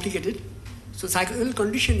একটু complicated. So, psychological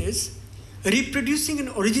condition is reproducing an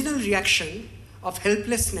original reaction of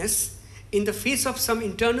helplessness in the face of some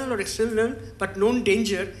internal or external but known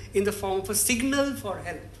danger in the form of a signal for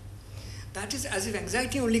help. That is as if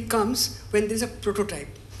anxiety only comes when there is a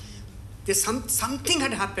prototype. There's something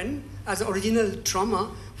had happened as original trauma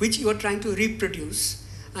which you are trying to reproduce,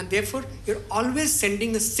 and therefore you're always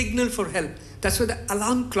sending a signal for help. That's why the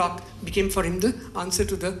alarm clock became for him the answer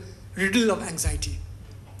to the riddle of anxiety.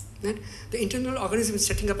 Right? The internal organism is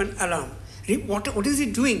setting up an alarm. What is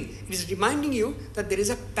it doing? It is reminding you that there is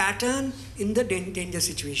a pattern in the danger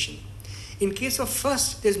situation. In case of first,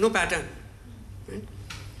 there is no pattern. Right?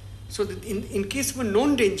 So in case of a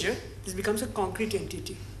known danger, this becomes a concrete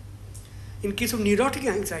entity. In case of neurotic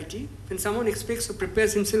anxiety, when someone expects or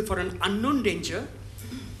prepares himself for an unknown danger,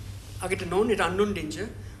 a known and unknown danger,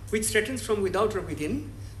 which threatens from without or within,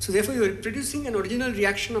 so therefore you are producing an original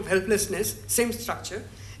reaction of helplessness, same structure,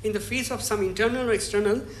 in the face of some internal or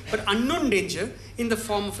external but unknown danger in the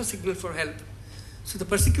form of a signal for help. So the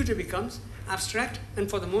persecutor becomes abstract and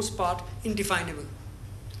for the most part indefinable.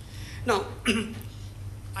 Now,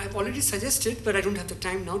 I've already suggested, but I don't have the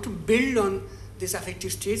time now, to build on these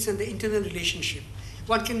affective states and the internal relationship.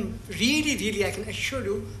 One can really, I can assure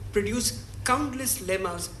you, produce countless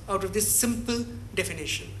lemmas out of this simple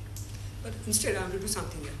definition. But instead, I'm going to do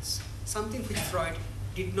something else, something which Freud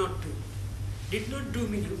did not do. Did not do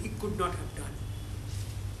meaning he could not have done.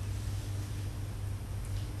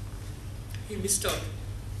 He missed out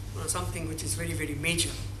on something which is very, very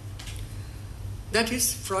major. That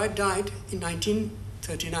is, Freud died in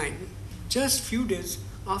 1939, just few days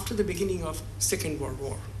after the beginning of Second World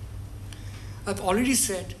War. I've already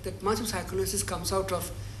said that much of psychoanalysis comes out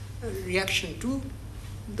of a reaction to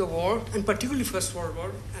the war, and particularly First World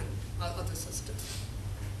War and other such stuff.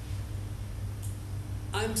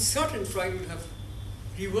 I'm certain Freud would have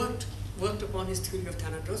worked upon his theory of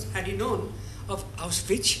Thanatos had he known of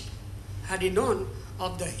Auschwitz, had he known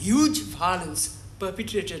of the huge violence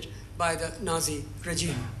perpetrated by the Nazi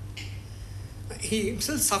regime. He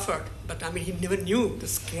himself suffered, but he never knew the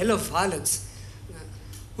scale of violence,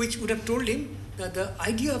 which would have told him that the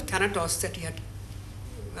idea of Thanatos that he had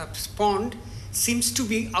spawned seems to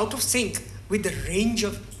be out of sync with the range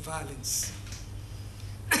of violence.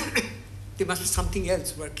 There must be something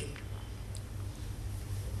else working,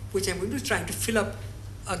 which I'm going to try to fill up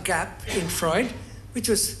a gap in Freud, which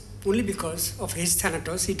was only because of his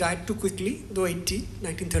Thanatos. He died too quickly, though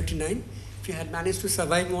 1939. If you had managed to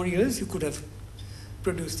survive more years, you could have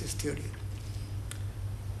produced this theory.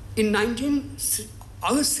 In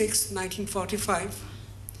August 6, 1945,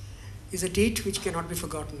 is a date which cannot be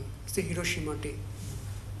forgotten. It's the Hiroshima Day.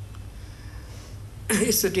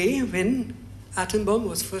 It's the day when atom bomb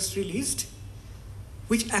was first released,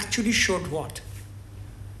 which actually showed what?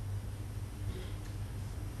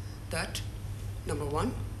 That, number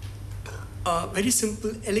one, a very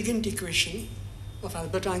simple, elegant equation of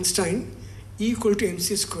Albert Einstein, E equal to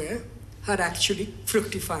mc square, had actually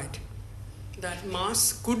fructified. That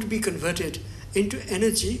mass could be converted into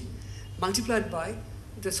energy multiplied by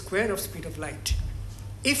the square of speed of light.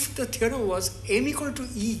 If the theorem was m equal to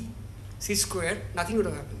E c square, nothing would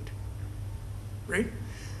have happened. Right?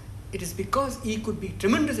 It is because E could be,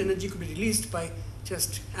 tremendous energy could be released by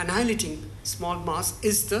just annihilating small mass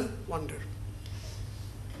is the wonder.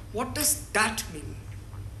 What does that mean?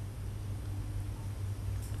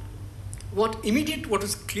 what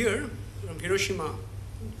was clear from Hiroshima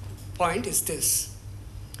point is this.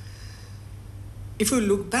 If you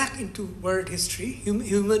look back into world history,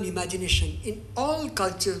 human imagination, in all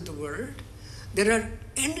cultures of the world, there are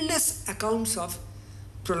endless accounts of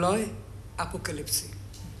proloi apocalypse,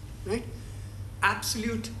 right?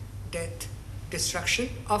 Absolute death, destruction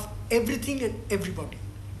of everything and everybody.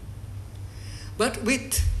 But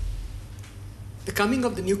with the coming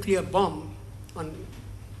of the nuclear bomb on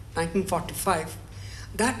 1945,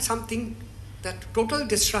 that total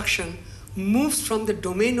destruction moves from the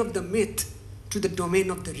domain of the myth to the domain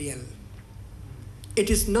of the real. It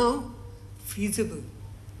is now feasible.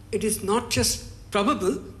 It is not just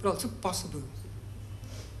probable, but also possible.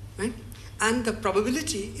 Right? And the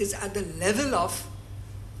probability is at the level of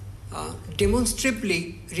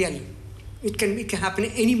demonstrably real. It can happen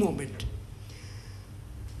at any moment.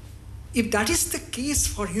 If that is the case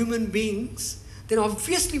for human beings, then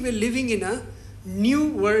obviously we're living in a new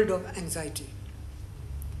world of anxiety.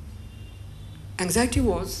 Anxiety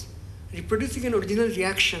was reproducing an original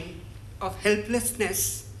reaction of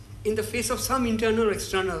helplessness in the face of some internal or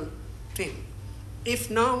external thing. If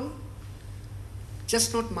now,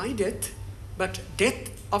 just not my death, but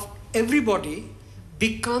death of everybody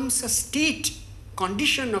becomes a state,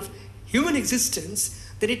 condition of human existence,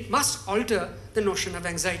 then it must alter the notion of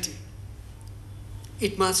anxiety.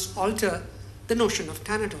 It must alter the notion of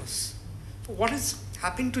thanatos. For what has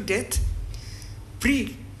happened to death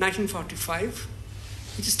pre-1945,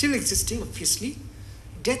 which is still existing, obviously,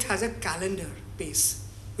 death has a calendar base,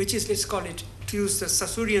 which is, let's call it, to use the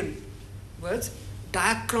Saussurean words,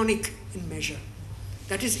 diachronic in measure.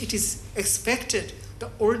 That is, it is expected the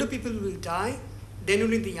older people will die, then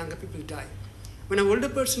only the younger people die. When an older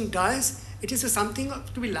person dies, it is something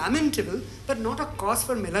to be lamentable, but not a cause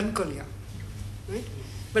for melancholia. Right?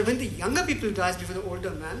 But when the younger people dies before the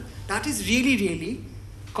older man, that is really, really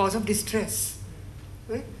cause of distress.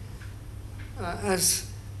 Right? As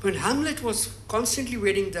when Hamlet was constantly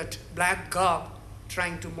wearing that black garb,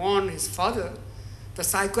 trying to mourn his father, the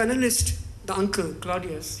psychoanalyst, the uncle,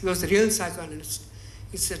 Claudius, he was the real psychoanalyst,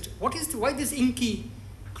 he said, why this inky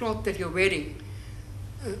cloth that you're wearing?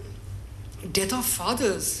 Death of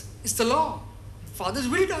fathers is the law. Fathers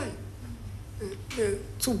will die.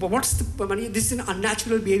 So what's this is an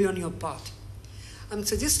unnatural behavior on your part. I'm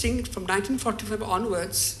suggesting from 1945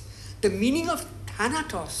 onwards, the meaning of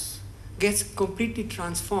thanatos gets completely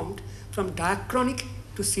transformed from diachronic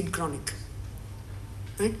to synchronic.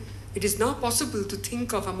 Right? It is now possible to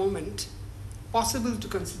think of a moment, possible to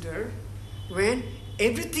consider, when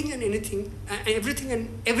everything and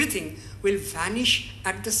everything will vanish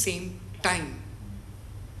at the same time.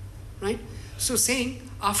 Right? So saying,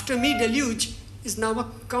 after me deluge, is now a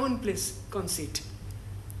commonplace conceit.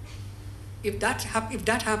 If that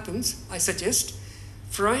happens, I suggest,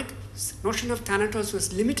 Freud's notion of thanatos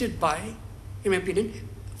was limited by, in my opinion,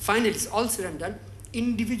 finally, it's all said and done,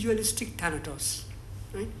 individualistic thanatos.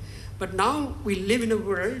 Right? But now we live in a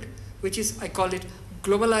world which is, I call it,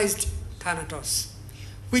 globalized thanatos,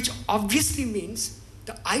 which obviously means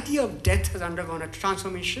the idea of death has undergone a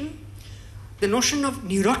transformation. The notion of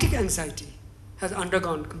neurotic anxiety has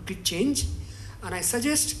undergone complete change. And I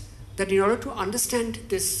suggest that in order to understand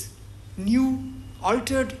this new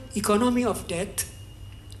altered economy of death,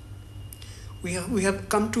 we have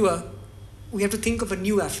to think of a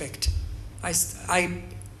new affect. I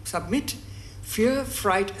submit fear,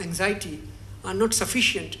 fright, anxiety are not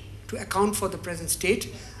sufficient to account for the present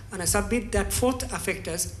state, and I submit that fourth affect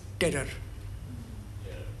as terror.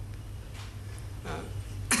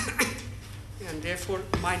 And therefore,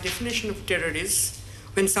 my definition of terror is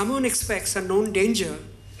when someone expects a known danger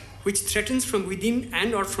which threatens from within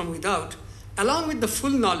and or from without, along with the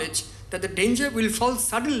full knowledge that the danger will fall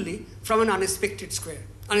suddenly from an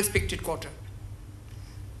unexpected quarter.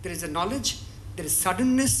 There is a knowledge, there is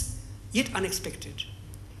suddenness, yet unexpected.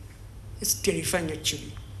 It's terrifying,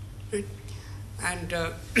 actually. Right? And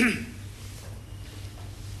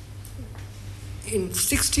in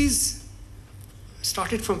 60s,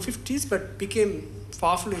 started from 50s, but became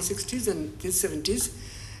powerful in 60s and the 70s.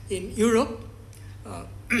 In Europe, a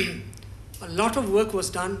lot of work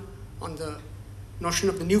was done on the notion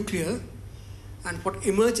of the nuclear, and what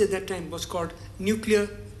emerged at that time was called nuclear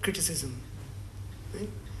criticism. Right?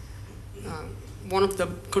 One of the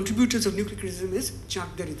contributors of nuclear criticism is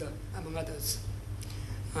Jacques Derrida, among others.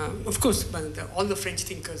 Of course, all the French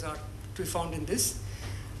thinkers are to be found in this.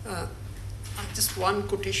 Just one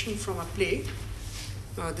quotation from a play.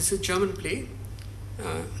 This is a German play.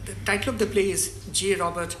 The title of the play is J.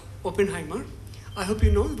 Robert Oppenheimer. I hope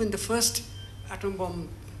you know when the first atom bomb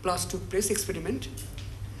blast took place, experiment,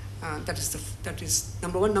 That is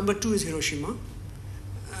number one. Number two is Hiroshima.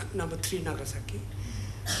 Number three, Nagasaki.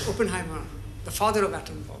 Oppenheimer, the father of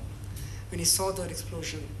atom bomb, when he saw the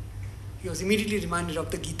explosion, he was immediately reminded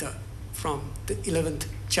of the Gita from the 11th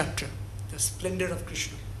chapter, the splendor of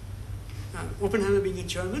Krishna. Oppenheimer, being a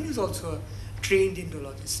German, is also a trained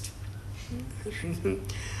Indologist.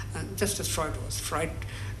 Just as Freud was. Freud,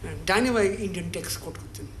 dynamite Indian text quote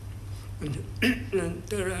করতেন.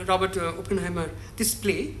 Robert Oppenheimer, this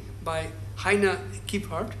play by Heine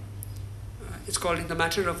Kiephart, it's called In the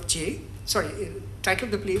Matter of J. Sorry, title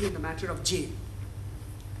of the play is In the Matter of J.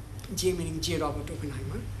 J meaning J. Robert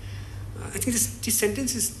Oppenheimer. I think this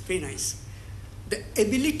sentence is very nice. The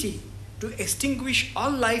ability to extinguish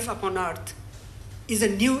all life upon earth is a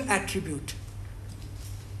new attribute.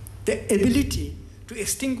 The ability to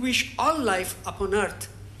extinguish all life upon earth,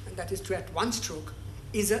 and that is to at one stroke,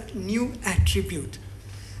 is a new attribute.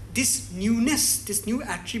 This newness, this new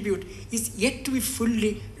attribute is yet to be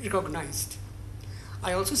fully recognized.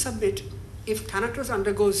 I also submit, if Thanatos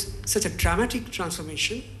undergoes such a dramatic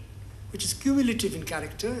transformation, which is cumulative in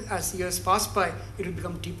character, as years pass by, it will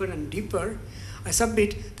become deeper and deeper, I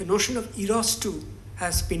submit the notion of eros too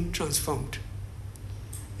has been transformed.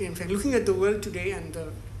 In fact, looking at the world today and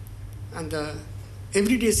the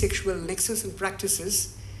everyday sexual nexus and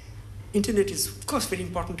practices, internet is, of course, very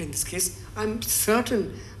important in this case. I'm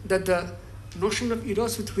certain that the notion of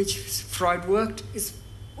eros with which Freud worked is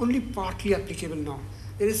only partly applicable now.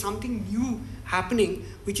 There is something new happening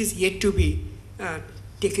which is yet to be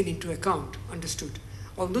taken into account, understood.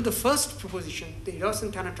 Although the first proposition, the eros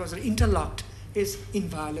and thanatos are interlocked, is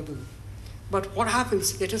inviolable. But what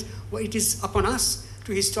happens? It is upon us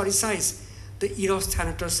to historicize the eros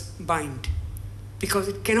thanatos bind, because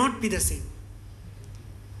it cannot be the same.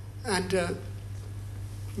 And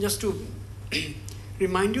just to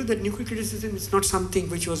remind you that nuclear criticism is not something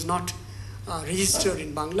which was not registered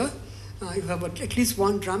in Bangla. You have at least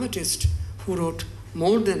one dramatist who wrote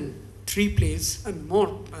more than 3 plays, and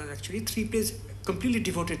actually 3 plays completely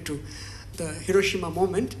devoted to the Hiroshima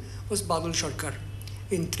moment, was Babul Sarkar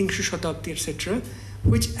in Tringshu Shatabdi, etc.,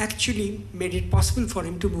 which actually made it possible for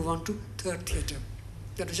him to move on to third theatre.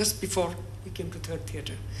 That was just before he came to third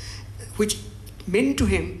theatre, which meant to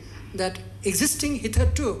him that existing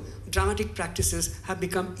hitherto dramatic practices have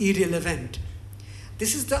become irrelevant.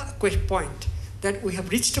 This is the point, that we have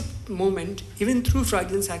reached a moment, even through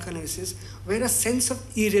Freudian psychoanalysis, where a sense of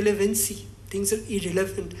irrelevancy, things are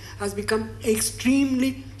irrelevant, has become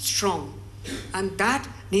extremely strong. And that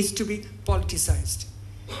needs to be politicized.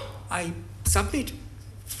 I submit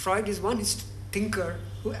Freud is one thinker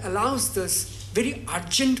who allows this very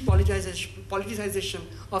urgent politicization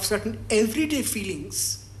of certain everyday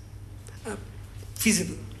feelings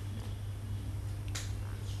feasible.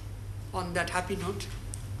 On that happy note,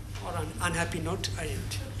 or an unhappy note, I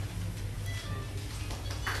end.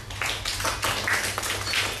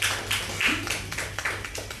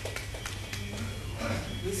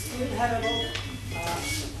 We still have about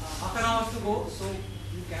half an hour to go, so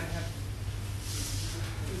you can have.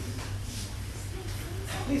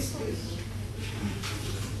 Please.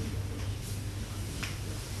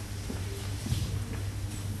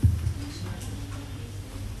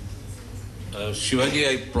 Shivaji,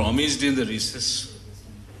 I promised in the recess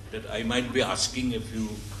that I might be asking a few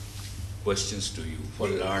questions to you for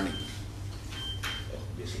learning.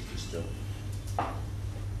 Basic wisdom.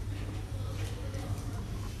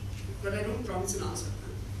 But I don't promise an answer.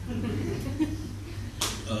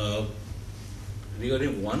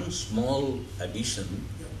 Regarding one small addition,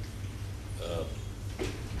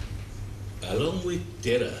 along with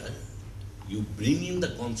terror, you bring in the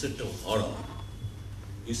concept of horror.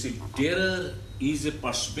 You see, terror is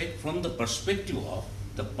from the perspective of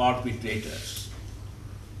the perpetrators,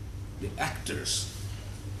 the actors,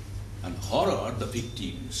 and horror, the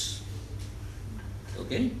victims.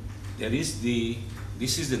 Okay? This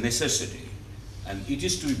is the necessity, and it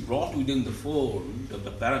is to be brought within the fold of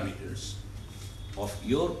the parameters of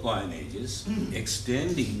your coinages,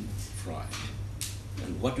 extending Freud.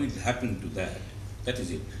 And what will happen to that? That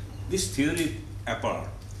is it. This theory apart,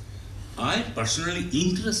 I'm personally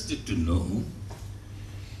interested to know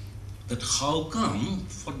that how come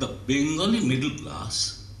for the Bengali middle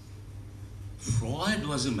class, Freud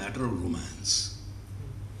was a matter of romance.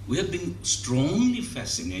 We have been strongly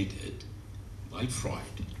fascinated by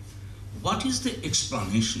Freud. What is the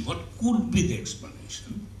explanation? What could be the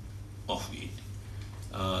explanation of it?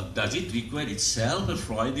 Does it require itself a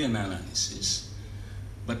Freudian analysis?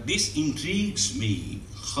 But this intrigues me.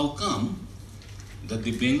 How come that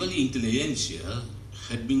the Bengali intelligentsia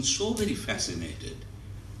had been so very fascinated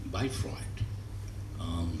by Freud?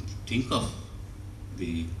 think of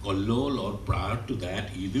the Kollol or prior to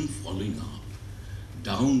that, even following up,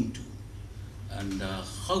 down to, and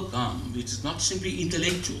how come it is not simply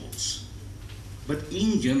intellectuals, but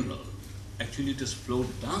in general, actually it has flowed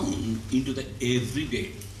down into the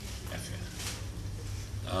everyday affair.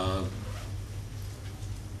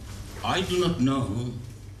 I do not know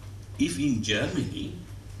if in Germany,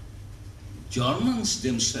 Germans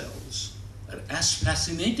themselves are as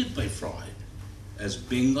fascinated by Freud as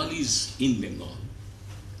Bengalis in Bengal.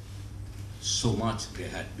 So much they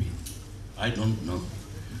had been. I don't know.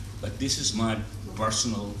 But this is my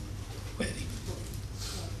personal query.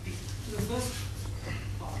 The first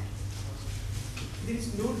part, there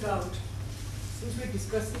is no doubt, since we're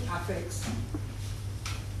discussing affects,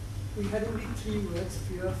 we had only 3 words: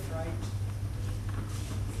 fear, fright,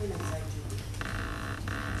 and anxiety.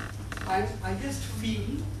 I just feel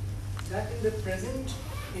that in the present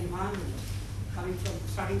environment,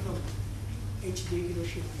 starting from H.J.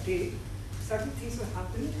 Hiroshima day, certain things have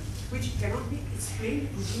happened which cannot be explained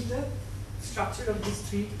within the structure of these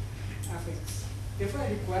 3 affects. Therefore,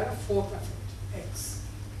 I require a 4th affect, X.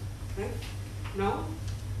 Right? Now,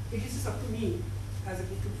 it is up to me as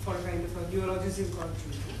for a kind of a neologism called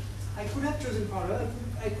choosing. I could have chosen horror,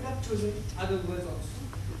 I could have chosen other words also.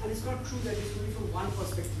 And it's not true that it's only from one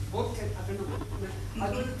perspective. Both can happen.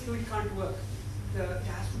 Otherwise, the theory can't work. It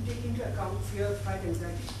has to take into account fear, fright,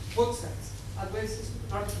 anxiety, both sides. Otherwise, it's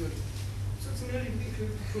not a theory. So similarly, it will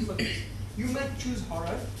be true for this. You might choose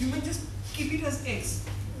horror. You might just keep it as X.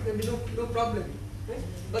 There will be no problem. Right?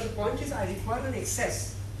 But the point is, I require an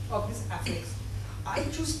excess of these affects. I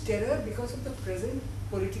choose terror because of the present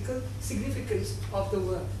political significance of the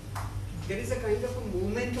word. There is a kind of a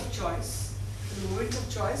moment of choice. The moment of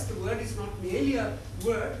choice, the word is not merely a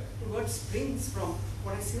word, the word springs from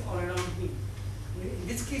what I see all around me. In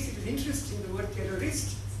this case, it is interesting, the word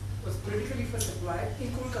terrorist was politically first applied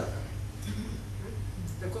in Kolkata.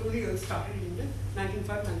 The colonial started in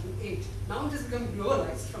 1905-1908. Now it has become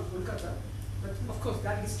globalized from Kolkata, but of course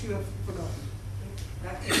that history we have forgotten.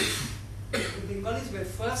 That is, the Bengalis were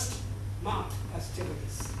first marked as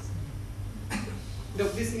terrorists.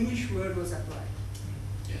 This English word was applied.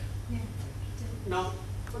 Yeah. Now,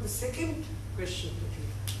 for the second question that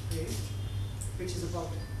you raised, which is about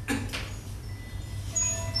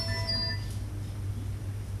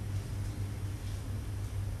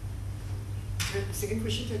the second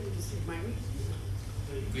question, can you just remind me?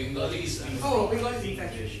 Bengalis and Bengalis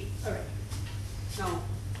infatuation. All right. Now,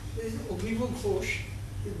 there is Ognivo Ghosh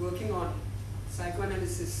is working on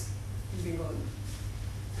psychoanalysis in Bengal,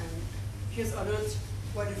 and he has unearthed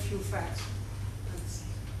quite a few facts.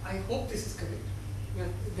 I hope this is correct.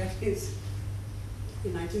 That is,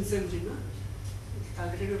 in 1979,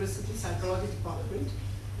 Calcutta University Psychology Department,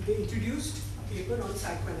 they introduced a paper on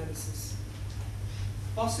psychoanalysis.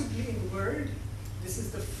 Possibly in the world, this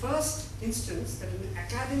is the first instance that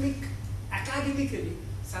academically,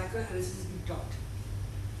 psychoanalysis is being taught.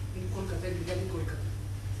 In Kolkata, it began in Kolkata,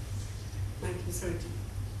 1930.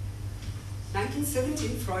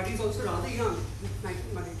 1917, Freud is also rather young.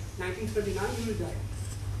 1939, he will die.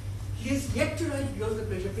 He has yet to write beyond the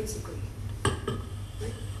pleasure principle.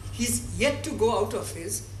 Right? He's yet to go out of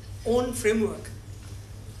his own framework.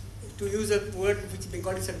 To use a word which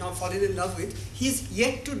Bengalis have now fallen in love with, he's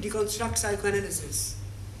yet to deconstruct psychoanalysis.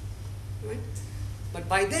 Right? But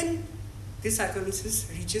by then, this psychoanalysis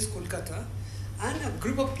reaches Kolkata, and a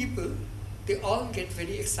group of people, they all get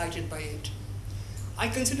very excited by it. I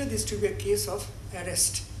consider this to be a case of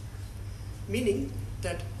arrest, meaning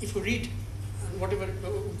that if you read whatever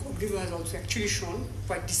Ognivo has also actually shown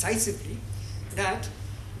quite decisively, that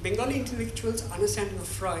Bengali intellectuals' understanding of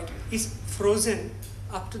Freud is frozen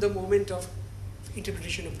up to the moment of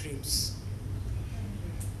interpretation of dreams.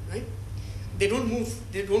 Right? They don't move,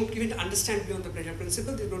 they don't even understand beyond the pleasure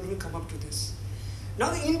principle, they don't even come up to this.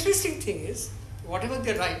 Now the interesting thing is, whatever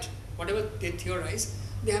they write, whatever they theorize,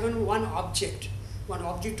 they have one object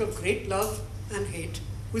of great love and hate,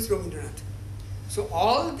 who is Rabindranath. So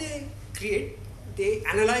all they create, they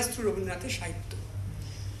analyze through Rabindranath's Sahitya.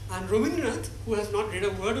 And Rabindranath, who has not read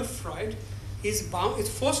a word of Freud, is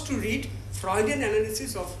forced to read Freudian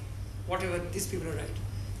analysis of whatever these people write.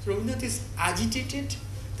 So Rabindranath is agitated,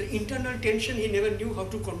 the internal tension he never knew how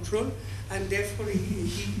to control, and therefore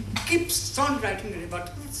he keeps on writing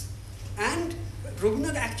rebuttals. And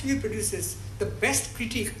Rabindranath actually produces the best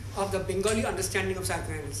critique of the Bengali understanding of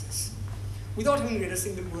psychoanalysis, without having read a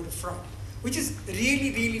single word of Freud, which is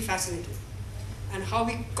really, really fascinating. And how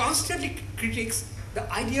he constantly critiques the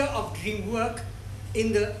idea of dream work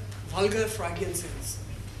in the vulgar Freudian sense,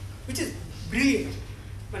 which is brilliant.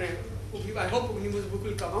 I hope Ognimu's book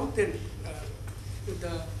will come out, then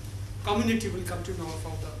the community will come to know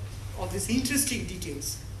of these interesting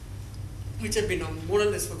details which have been more or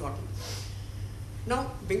less forgotten.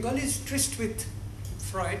 Now, Bengalis tryst with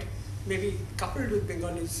Freud, maybe coupled with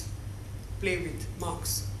Bengalis play with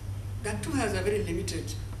Marx, that too has a very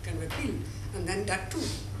limited kind of appeal. And then that too,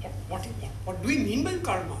 what do we mean by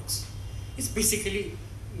Karl Marx? It's basically,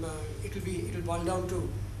 it will boil down to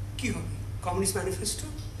Communist Manifesto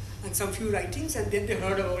and some few writings, and then they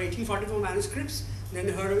heard about 1844 manuscripts, then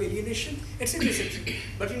they heard of alienation, etc., etc.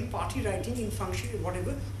 But in party writing, in function,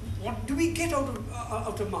 whatever, what do we get out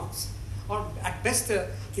of Marx? Or at best,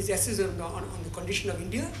 his essays on the condition of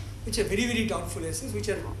India, which are very, very doubtful essays, which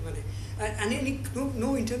are, and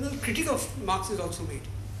no internal critique of Marx is also made.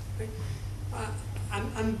 Right?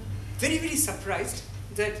 I'm very, very surprised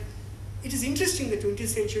that it is interesting that 20th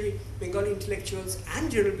century Bengali intellectuals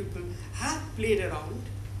and general people have played around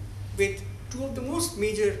with two of the most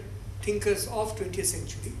major thinkers of 20th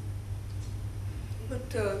century.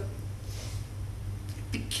 But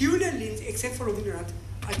peculiarly, except for Rabindranath,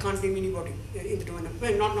 I can't name anybody in the domain of,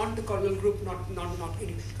 well, not the colonial group, not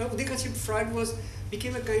any. Udaykanship Freud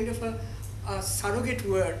became a kind of a surrogate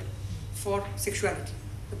word for sexuality.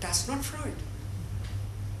 But that's not Freud.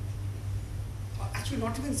 Actually,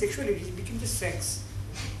 not even sexuality, it became just sex.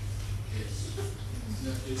 Yes.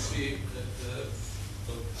 Now, you see,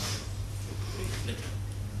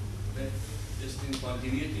 just in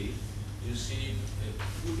continuity, you see,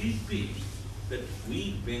 could it be that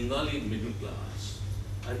we Bengali middle class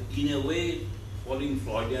are in a way following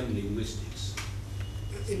Freudian linguistics,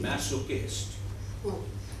 masochist? Oh.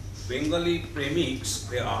 Bengali premix,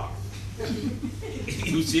 they are.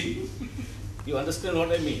 You see? You understand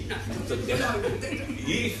what I mean? So No,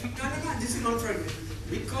 this is not Freudian.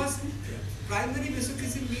 Because primary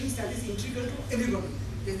masochism means that is integral to everybody.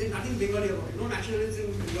 There's nothing Bengali about it. No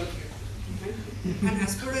nationalism will work here. Right? And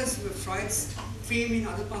as far as Freud's fame in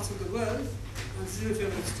other parts of the world, and this is a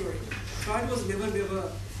favorite story, Freud was never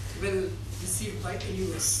well received by any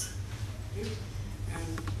of us. Okay?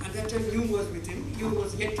 And at that time, Jung was with him. Jung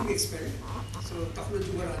was yet to be expelled. So, Tafna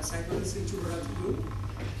Jubarat, psychology Jubarat Jung.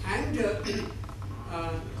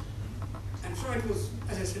 And Freud was,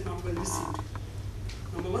 as I said, not well received.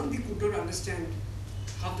 Number one, they could not understand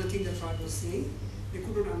half the thing that Freud was saying. They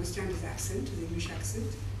could not understand his accent, his English accent.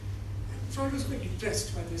 And Freud was quite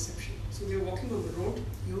depressed by the reception. So they were walking on the road,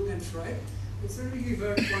 Jung and Freud, and suddenly he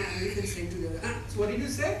heard one American saying to the other, so what did you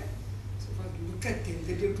say? So Freud, look at them,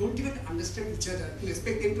 they don't even understand each other. You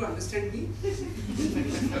expect them to understand me?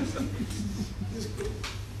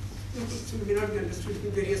 So it may not be understood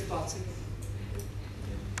in various parts.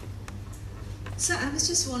 So I was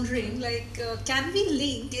just wondering, can we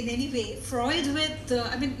link in any way Freud with,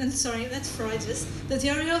 that's Freud's, the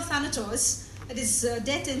theory of Thanatos, that is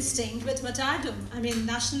death instinct, with martyrdom,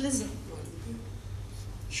 nationalism?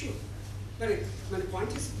 Sure. But my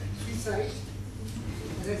point is, suicide,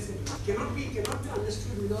 as I said, cannot be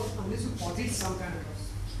understood unless you posit some kind of cause.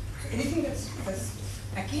 Anything that's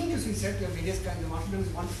akin to suicide, there are various kinds of martyrdom is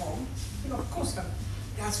one form, of course, it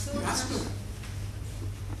has to.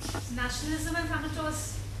 Nationalism and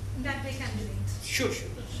Thanatos, in that way, can be linked. Sure.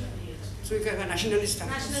 So you can have a nationalist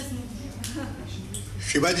Nationalism.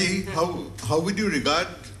 Sibaji, how would you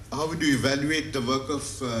evaluate the work of,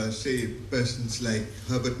 say, persons like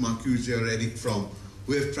Herbert Marcuse or Erich Fromm,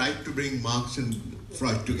 who have tried to bring Marx and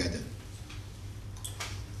Freud together?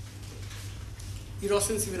 Eros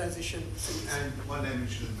and civilization. And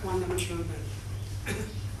one-dimensional man. One-dimensional man.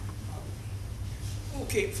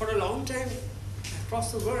 Okay, for a long time,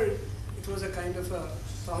 across the world, it was a kind of a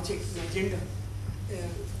project, an agenda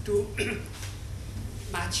to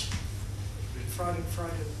match Freud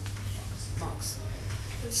and Marx.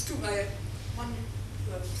 Just to one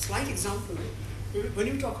slight example, when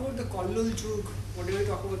you talk about the colonial Jug, whenever you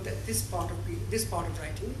talk about this part of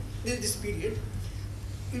writing, this period,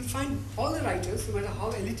 you'll find all the writers, no matter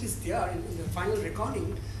how elitist they are in the final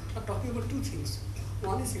recording, are talking about two things.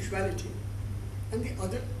 One is sexuality, and the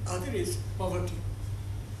other is poverty.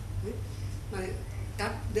 There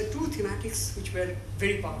are two thematics which were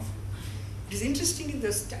very powerful. It is interesting in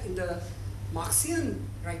the Marxian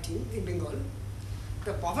writing in Bengal,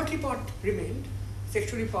 the poverty part remained,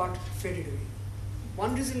 sexually part faded away.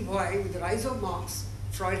 One reason why, with the rise of Marx,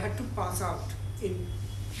 Freud had to pass out in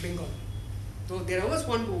Bengal. Though there was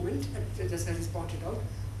one moment, just as is pointed out,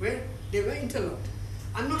 where they were interlocked.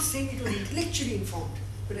 I'm not saying it was intellectually informed,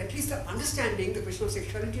 but at least the understanding, the question of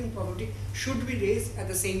sexuality and poverty should be raised at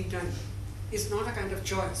the same time. It's not a kind of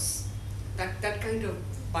choice, that kind of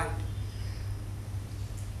bind.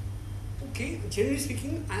 okay, generally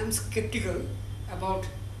speaking, I am skeptical about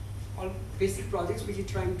all basic projects which are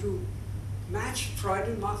trying to match Freud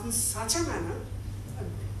and Marx in such a manner,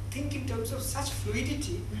 think in terms of such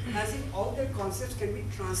fluidity, as if all their concepts can be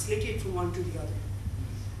translated from one to the other,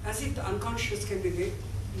 as if the unconscious can be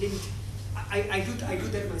linked. I do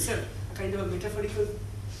that myself, a kind of a metaphorical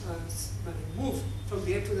move from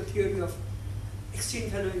there to the theory of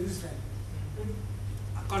exchange value and use value.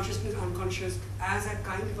 Consciousness, unconscious, as a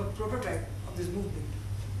kind of a prototype of this movement.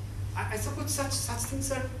 I suppose such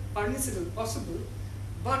things are permissible, possible,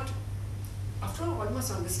 but after all, one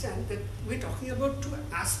must understand that we're talking about two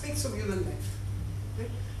aspects of human life. Right?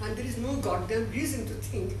 And there is no goddamn reason to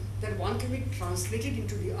think that one can be translated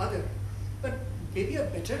into the other. But maybe a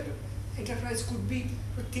better enterprise could be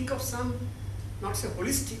to think of some, not say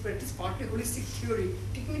holistic, but at least partly holistic theory,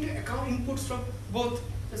 taking into account inputs from both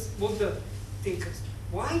the thinkers.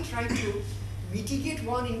 Why try to mitigate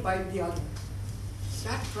one and imbibe the other?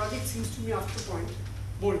 That project seems to me, after a point,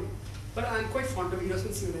 boring. But I'm quite fond of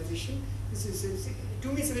Innocent Civilization. To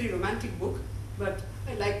me, it's a very romantic book, but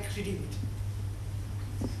I like reading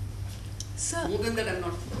it. Sir, more than that, I'm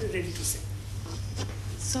not ready to say.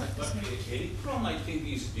 So, But Eric Fromm, I think,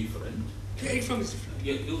 is different. Eric Fromm is different.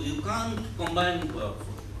 You can't combine,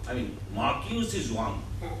 I mean, Marcuse is one.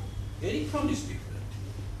 Eric Fromm is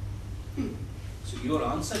different. So your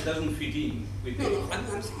answer doesn't fit in with No, Eric no,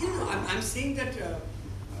 Fromm. I'm saying that,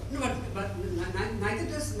 no, but neither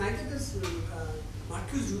does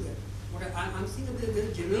Marcuse do that. I'm saying that there's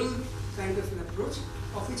a general kind of an approach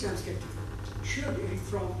of which I'm skeptical. Sure, Eric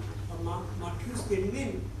Fromm or Marcuse, they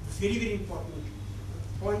remain very, very important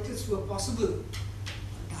pointers to a possible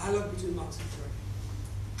dialogue between Marx and Freud.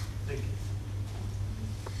 Thank you.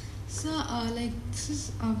 so like this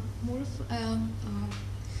is more of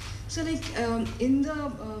so like in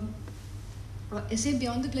the essay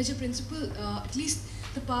Beyond the Pleasure Principle, at least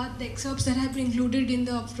the excerpts that have been included in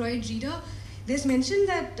the Freud reader, there's mentioned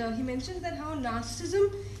that he mentions that how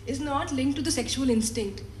narcissism is not linked to the sexual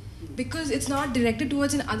instinct because it's not directed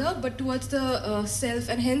towards an other but towards the self,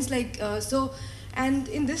 and hence like so. And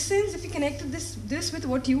in this sense, if you connected this with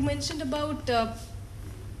what you mentioned about,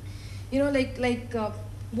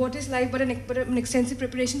 what is life but an extensive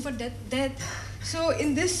preparation for death. So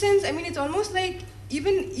in this sense, I mean, it's almost like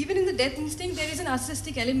even in the death instinct, there is an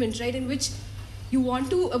narcissistic element, right, in which you want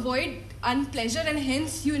to avoid unpleasure, and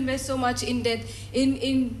hence you invest so much in death,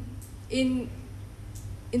 in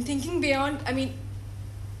thinking beyond. I mean,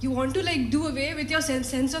 you want to like do away with your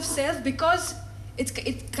sense of self because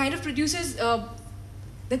it kind of produces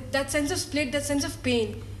that sense of split, that sense of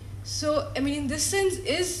pain. So I mean, in this sense,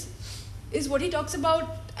 is what he talks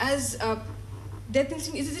about as death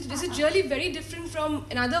instinct, is it really very different from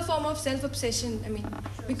another form of self-obsession? I mean,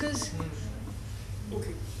 because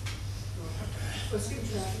Okay. Firstly,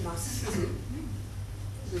 narcissism,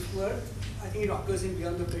 this word, I think it occurs in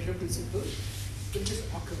Beyond the Pleasure Principle. It just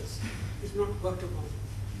occurs. It's not worked upon.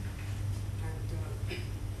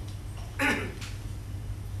 And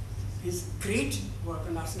his great work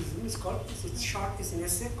on narcissism is called, it's short, it's an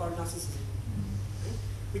essay called Narcissism, right,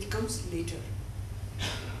 which comes later.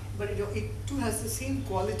 But it too has the same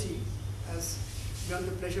quality as Beyond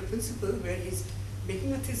the Pleasure Principle, where he's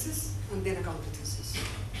making a thesis and then a counter-thesis.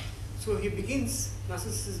 So he begins,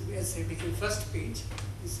 narcissism essay, begins first page,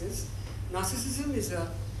 he says, narcissism is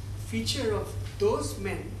a feature of those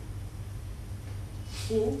men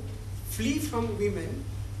who flee from women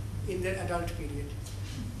in their adult period.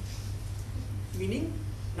 Meaning,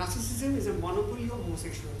 narcissism is a monopoly of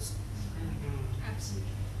homosexuals. Absolutely.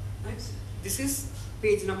 Right? This is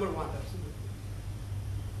page number 1.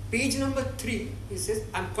 Page number 3, he says,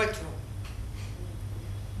 I'm quite wrong.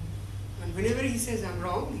 And whenever he says I'm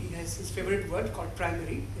wrong, he has his favorite word called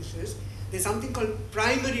primary. He says, there's something called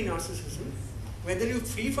primary narcissism. Whether you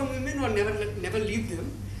flee from women or never leave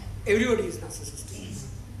them, everybody is narcissistic.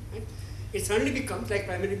 Right? It suddenly becomes like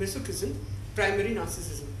primary masochism, primary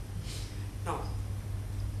narcissism. Now,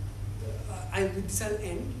 with this I'll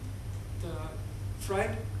end. Freud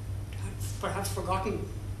had perhaps forgotten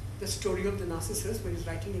the story of the Narcissus when he's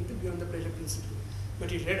writing into Beyond the Pleasure Principle.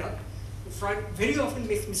 But he read up. Freud very often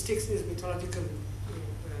makes mistakes in his mythological,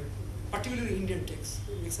 particularly Indian texts.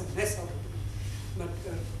 He makes a mess out of it.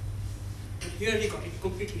 But here he got it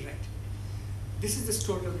completely right. This is the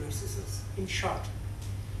story of Narcissus. In short,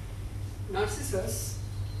 Narcissus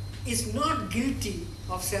is not guilty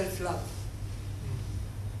of self-love.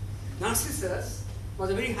 Narcissus was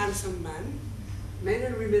a very handsome man. Men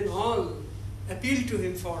and women all appealed to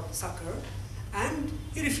him for succor, and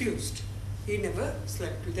he refused. He never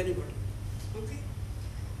slept with anybody. Okay?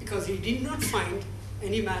 Because he did not find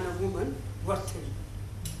any man or woman worth him.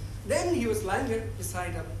 Then he was lying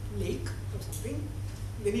beside a lake or something.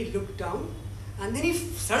 Then he looked down, and then he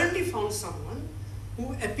suddenly found someone who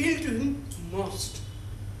appealed to him most.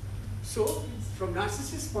 So, from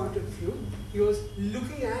Narcissus' point of view, he was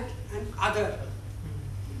looking at an other.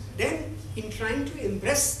 Then, in trying to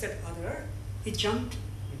embrace that other, he jumped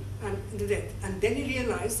into death. And then he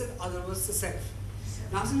realized that other was the self.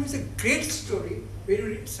 Narcissus is a great story where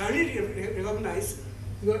you suddenly recognize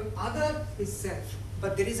your other is self,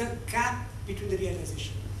 but there is a gap between the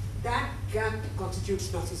realization. That gap constitutes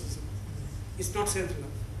narcissism. It's not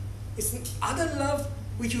self-love. It's an other love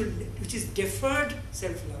which is deferred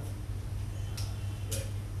self-love.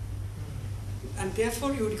 And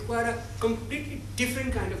therefore you require a completely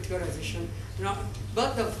different kind of theorization. Now, but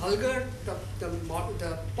the vulgar, the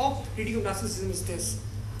pop reading of narcissism is this,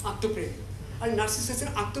 Attoprem. And narcissism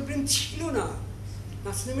Attoprem chilo na.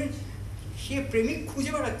 Narcissism he premik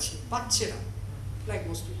khuje beraচ্ছে, পাচ্ছে না, like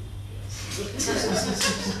most people.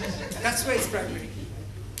 That's why it's primary.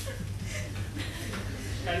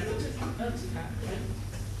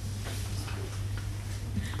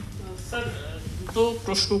 Sir দুটো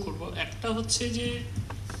প্রশ্ন করব। একটা হচ্ছে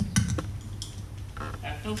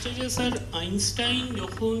যে sir Einstein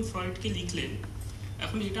যখন ফ্রয়েডকে লিখলেন,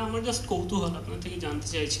 এখন এটা আমার জাস্ট কৌতূহল, আপনার থেকে জানতে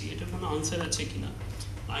চাইছি এটার কোনো আনসার আছে কিনা।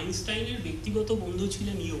 আইনস্টাইনের ব্যক্তিগত বন্ধু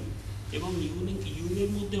ছিলেন ইয়ং, এবং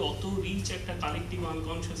ইয়ুংয়ের মধ্যে অত রিচ একটা কালেকটিভ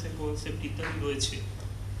আনকনসিয়াসের কনসেপ্ট ইত্যাদি রয়েছে।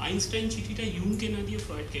 আইনস্টাইন চিঠিটা ইয়ুংকে না দিয়ে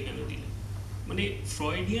ফ্রয়েডকে কেন দিলেন? মানে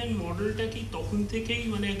ফ্রয়েডিয়ান মডেলটা কি তখন থেকেই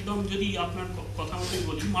মানে একদম, যদি আপনার কথা মতোই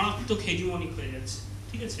বলি, মারাত্মক হেজিমনিক হয়ে যাচ্ছে,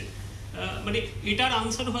 ঠিক আছে? মানে এটার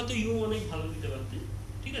আনসার হয়তো ইয়ুং অনেক ভালো দিতে পারতেন,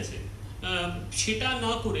 ঠিক আছে? সেটা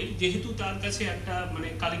না করে, যেহেতু তার কাছে একটা মানে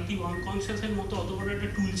কালেকটিভ আনকনসিয়াসের মতো অত বড় একটা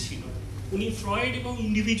টুল ছিল, উনি ফ্রয়েড এবং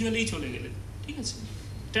ইন্ডিভিজুয়ালেই চলে গেলেন, ঠিক আছে?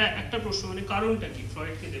 এটা একটা প্রশ্ন, মানে কারণটা কি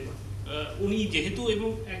ফ্রয়েডকে দেওয়া? উনি যেহেতু এবং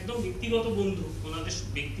একদম ব্যক্তিগত বন্ধু, ওনাদের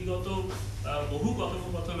ব্যক্তিগত বহু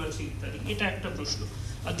কথোপকথন আছে ইত্যাদি, এটা একটা প্রশ্ন।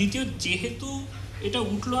 আর দ্বিতীয়, যেহেতু এটা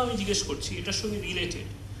উঠলো আমি জিজ্ঞেস করছি, এটার সঙ্গে রিলেটেড,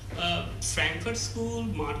 ফ্র্যাঙ্কফার্ট স্কুল,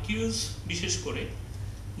 মার্কিউস, বিশেষ করে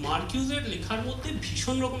মার্কিউসের লেখার মধ্যে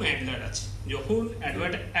ভীষণ রকম অ্যাডলার আছে। যখন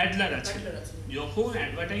যখন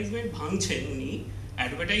অ্যাডভার্টাইজমেন্ট ভাঙছেন উনি,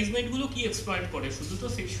 অ্যাডভার্টাইজমেন্টগুলো কি এক্সপ্লয়েট করে? শুধু তো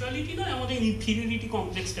সেক্সুয়ালিটি নয়, আমাদের ইনফিরিয়রিটি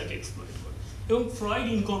কমপ্লেক্সটাকে এক্সপ্লয়েট করে। এবং ফ্রয়েড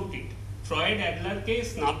ইনকমপ্লিট, ফ্রয়েড অ্যাডলারকে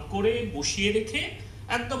স্নাপ করে বসিয়ে রেখে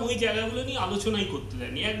একদম ওই জায়গাগুলো নিয়ে আলোচনাই করতে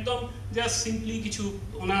দেয়নি, একদম জাস্ট সিম্পলি কিছু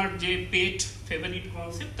ওনার যে পেট ফেভারিট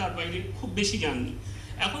কনসেপ্ট তার বাইরে খুব বেশি জাননি।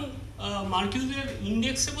 এখন মার্কিউসের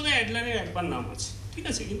ইন্ডেক্সে বোধহয় অ্যাডলারের একবার নাম আছে, ঠিক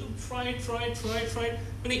আছে, কিন্তু ফ্রয়েড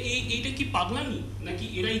মানে এইটা কি পাগলামি, নাকি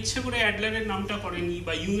এরা ইচ্ছে করে অ্যাডলারের নামটা করেনি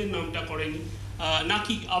বা ইয়ুংয়ের নামটা করেনি,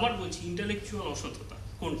 নাকি আবার বলছি ইন্টেলেকচুয়াল অসততা,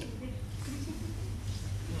 কোনটা?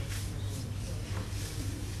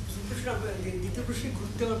 দ্বিতীয় প্রশ্নে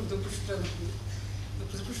ঘুরতে আমার প্রথম প্রশ্নটা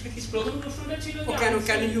প্রথম প্রশ্নটা ছিল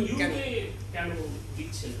কেন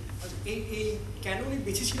দিচ্ছেন, এই কেন উনি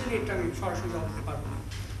বেঁচেছিলেন এটা আমি সরাসরি জানতে পারবো না,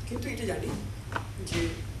 কিন্তু এটা জানি যে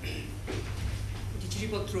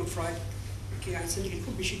চিঠিপত্র ফ্রয়েডকে আইনস্টাইন লিখে,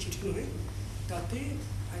 খুব বেশি চিঠি নয়, তাতে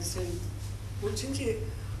আইনস্টাইন বলছেন যে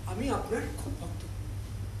আমি আপনার খুব ভক্ত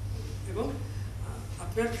এবং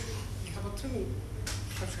আপনার লেখাপত্র আমি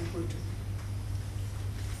সবসময় পড়ি।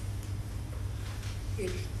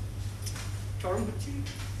 এর চরম হচ্ছে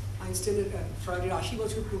আইনস্টাইনের ফ্রয়েডের 80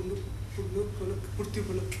 বছর পূর্তি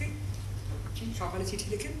উপলক্ষে সকালে চিঠি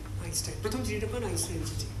লেখেন আইনস্টাইন, প্রথম চিঠিটা পান আইনস্টাইন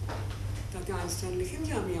চিঠি, তাতে আইনস্টাইন লেখেন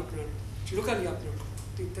যে আমি আপনার চিরকালই আপনার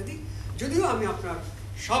ইত্যাদি, যদিও আমি আপনার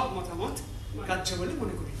সব মতামত গ্রাহ্য বলে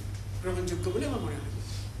মনে করি, গ্রহণযোগ্য বলে আমার মনে হয়।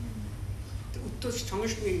 তো উত্তর সঙ্গে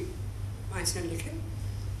সঙ্গে আইনস্টাইন লেখেন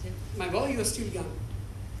যে মাই বয়, you R still young,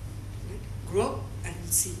 grow up and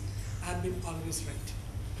C I have been always right.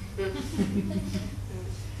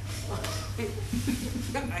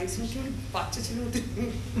 Einstein কি বাচ্চা ছিল,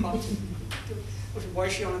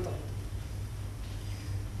 বয়সে অনেক তফাৎ।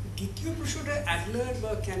 দ্বিতীয় প্রশ্নটা অ্যাডলার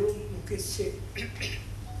বা কেন মুখে এসছে,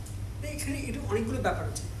 এখানে এটা অনেকগুলো ব্যাপার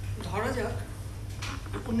আছে। ধরা যাক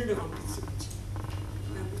অন্য একটা কনটেক্সটে বলছি,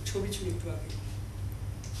 ছবি ছিল একটু আগে,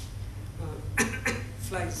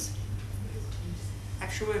 ফ্লাইস।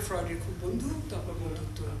 একসময় ফ্রয়েডের খুব বন্ধু, তারপর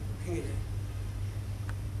বন্ধুত্ব ভেঙে যায়।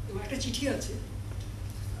 এবং একটা চিঠি আছে,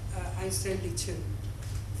 আইনস্টাইন লিখছেন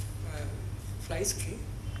ফ্লাইসকে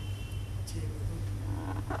যে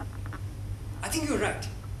I think you R right,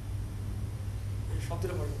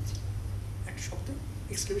 শব্দটা বলা হচ্ছে, একটা শব্দ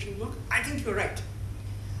exclamation mark, I think you R right,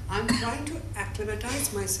 I am trying to অ্যাক্লিমেটাইজ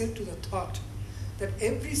myself to the thought that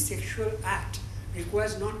every sexual act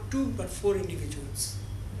requires not 2 but 4 individuals.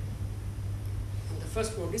 And the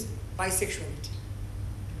first word is bisexuality.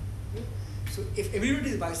 So if everybody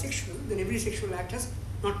is bisexual, then every sexual act has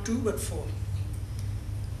not 2 but 4.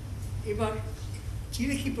 এবার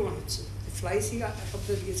চিরে কি প্রমাণ হচ্ছে ফ্লাইসিং শব্দ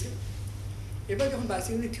দিয়েছে এবার যখন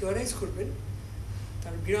বাইসেক্সুয়ালি theorise করবেন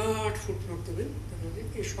তার বিরাট ফুটনোট দেবেন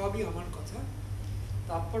এ সবই আমার কথা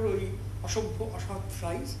তারপর ওই অসভ্য অসৎ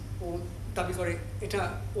ফ্লাইস ও দাবি করে এটা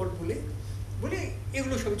ওর বলে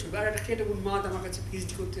এগুলো সবই চলবে আর একটা উন্মাদ আমার কাছে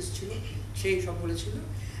পিএইচডি করতে এসেছিল সেই সব বলেছিল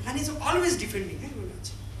অ্যান্ড ইজ অলওয়েজ ডিফেন্ডিং হ্যাঁ মনে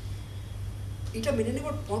আছে এটা মেনে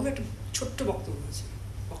নেওয়ার পর একটা ছোট্ট বক্তব্য আছে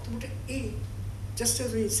বক্তব্যটা এই just as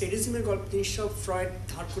we sadism গল্প জিনিসটা ফ্রয়েড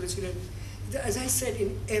ধার করেছিলেন as I said in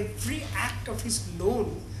every act of his loan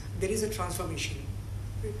there is a transformation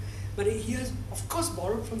but he has of course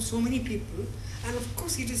borrowed from so many people and of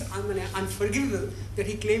course it is unforgivable that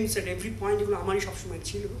he claims at every point এগুলো আমারই সবসময়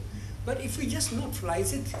ছিল but if we just normalize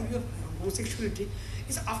it theory of homosexuality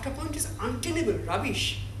is after point is untenable rubbish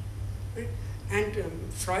right? And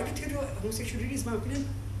Freud's theory of homosexuality is, in my opinion,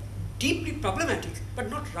 deeply problematic, but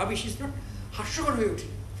not rubbish. It's not হাস্যকর হয়ে ওঠে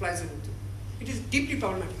ফ্লাইজের মধ্যে it is deeply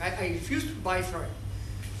problematic. I refuse to buy Freud.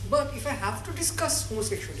 But if I have to discuss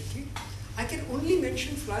homosexuality, I can only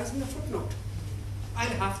mention flies in the footnote.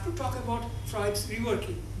 I'll have to talk about Freud's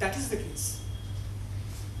reworking. That is the case.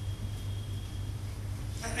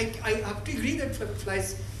 I have to agree that flies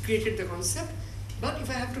created the concept, but if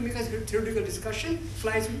I have to make a theoretical discussion,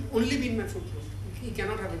 flies will only be in my footnote. He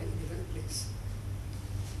cannot have any other place.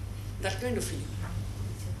 That kind of feeling.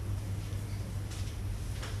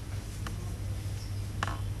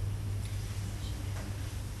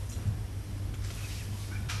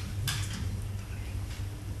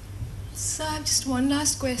 So I have just one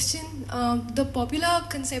last question. The popular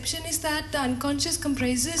conception is that the unconscious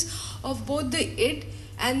comprises of both the id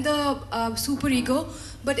and the superego.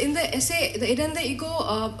 But in the essay, The Id and the Ego,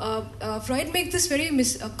 Freud makes this very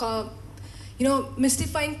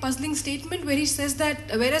mystifying, puzzling statement where he says that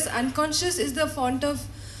whereas unconscious is the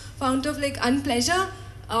fount of like unpleasure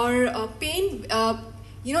or pain,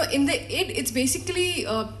 in the id it's basically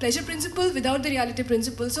pleasure principle without the reality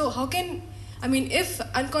principle. So how can, if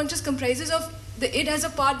unconscious comprises of the id as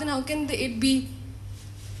a part, then how can the id be,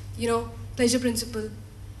 pleasure principle?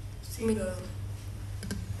 See,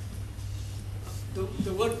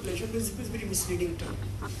 the word pleasure principle is very misleading term.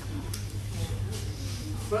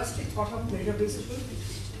 First he thought of pleasure principle,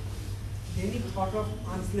 then he thought of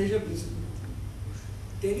unpleasure principle,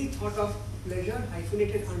 then he thought of pleasure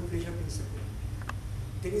hyphenated unpleasure principle.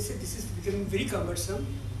 Then he said this is becoming very cumbersome.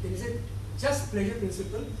 Then he said just pleasure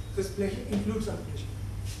principle because pleasure includes unpleasure.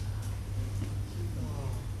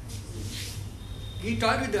 He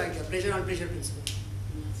toyed with the idea pleasure unpleasure principle.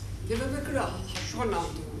 যেটা একটা হাস্যকর নাম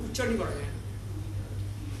তো উচ্চারণ করা যায় না।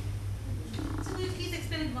 So will you please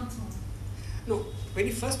explain it once more? No, when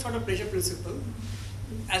he first thought of pleasure principle,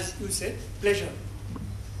 as you said, pleasure.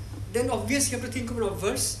 Then obviously you have to think of an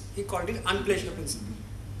obverse, he called it unpleasure principle.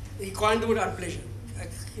 He coined the word unpleasure.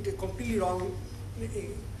 It is completely wrong.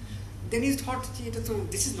 Then he thought,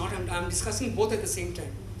 this is not, I'm discussing both at the same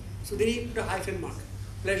time. So then he put a hyphen mark.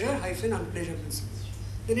 Pleasure hyphen unpleasure principle.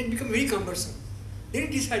 Then it became very cumbersome. Then he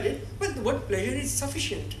decided, well, the word pleasure is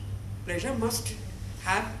sufficient. Pleasure must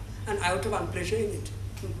have an iota of unpleasure in it.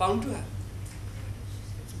 It's bound to have.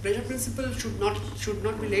 So pleasure principle should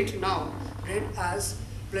not be now read as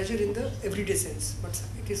pleasure in the everyday sense, but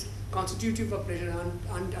it is constitutive of pleasure and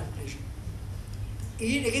unpleasure.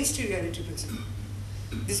 Aid against the reality principle.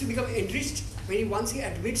 This will become enriched when once he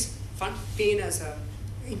admits pain as an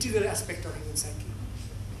integral aspect of human psyche.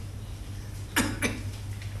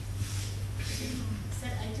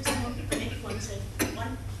 Sir, I just want to correct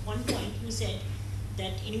one point. You said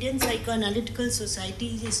that Indian psychoanalytical society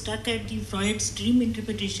is stuck at the Freud's dream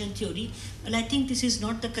interpretation theory. Well, I think this is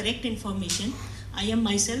not the correct information. I am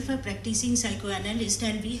myself a practicing psychoanalyst,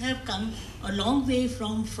 and we have come a long way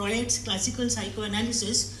from Freud's classical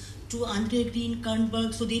psychoanalysis to Andre Green, Kantberg,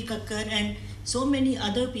 Sudhir Kakkar, and so many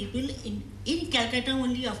other people. In Calcutta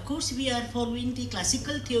only, of course, we are following the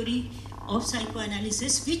classical theory of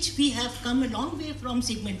psychoanalysis, which we have come a long way from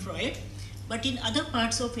Sigmund Freud. But in other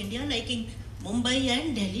parts of India, like in Mumbai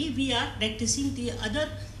and Delhi, we are practicing the other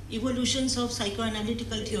evolutions of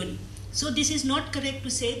psychoanalytical theory. So this is not correct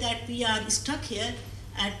to say that we are stuck here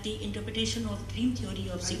at the interpretation of dream theory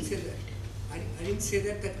of Sigmund. I didn't say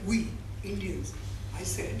that we, Indians. I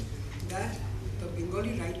said that the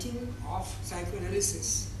Bengali writing of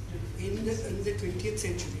psychoanalysis in the 20th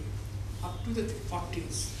century, up to the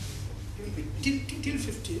 40s, till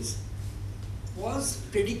 50s, was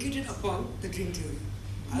predicated upon the dream theory.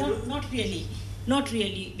 Not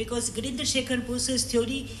really, because Giridhar Shekhar Bose's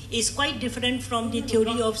theory is quite different from the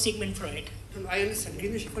theory of Sigmund Freud. I understand.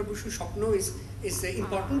 Girinder Boshu Shopno is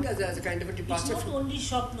important as a kind of a departure. It's not only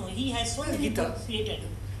Shopno, he has so many books created.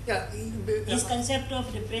 Yeah, his concept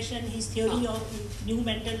of depression, his theory of new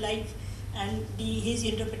mental life, and his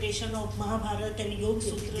interpretation of Mahabharata and Yoga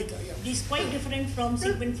Sutra is quite different from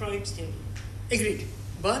Sigmund Freud's theory. Agreed.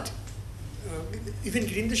 But even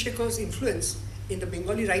Girinder Shekhar's influence in the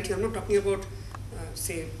Bengali writing, I'm not talking about,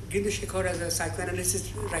 say, Girinder Shekhar as a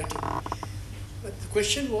psychoanalyst writing. But the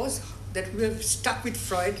question was that we have stuck with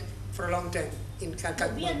Freud for a long time in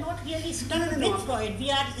Calcutta. We are not really stuck with Freud. We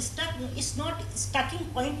are stuck, it's not stucking,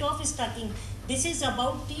 point of stucking. This is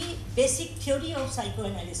about the basic theory of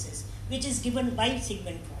psychoanalysis, which is given by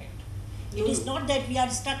Sigmund Freud. It is not that we are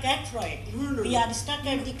stuck at Freud. We are stuck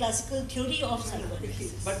at the classical theory of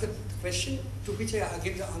psychoanalysis. But the question to which I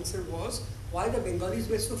gave the answer was why the Bengalis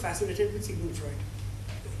were so fascinated with Sigmund Freud.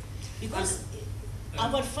 Because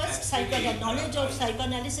our first knowledge of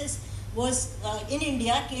psychoanalysis was in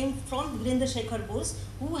India came from Girinder Shekhar Bose,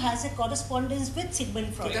 who has a correspondence with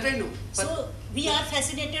Sigmund Freud. So that I know. So we are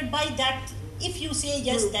fascinated by that. If you say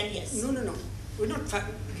yes, then yes. No. We're not.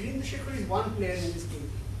 Girinder Shekhar is one player in this game.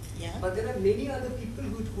 Yeah. But there are many other people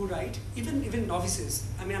who write, even novices.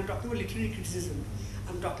 I mean, I'm talking about literary criticism.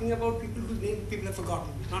 I'm talking about people whose name people have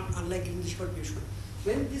forgotten, not unlike Girinder Shekhar Boshu.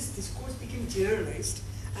 When this discourse became generalized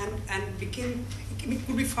and became, it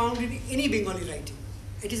could be found in any Bengali writing.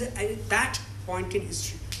 It is at that point in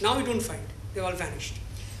history. Now we don't find, they all vanished.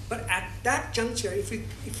 But at that juncture, if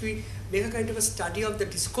we make a kind of a study of the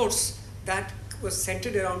discourse that was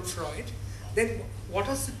centered around Freud, then what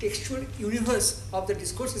is the textual universe of the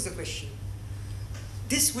discourse is the question.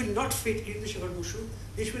 This will not fit Girinder Shekhar Boshu.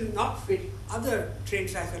 This will not fit other trained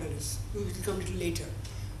psychoanalysts who will come a little later.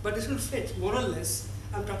 But this will fit more or less.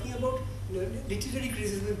 I'm talking about literary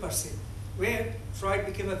criticism per se, where Freud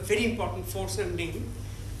became a very important force and name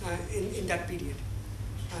in that period.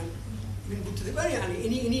 And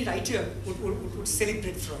any writer would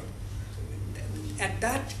celebrate Freud. At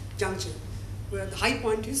that juncture, where the high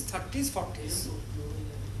point is 30s, 40s.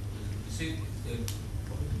 See,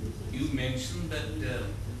 you mentioned that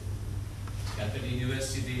Calcutta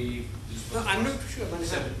University. No, I'm not sure.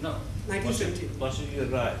 No, 1970. Possibly you're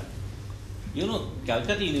right. You know,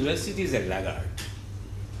 Calcutta University is a laggard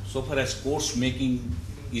so far as course making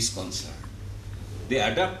is concerned. They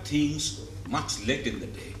adapt things much late in the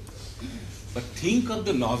day. But think of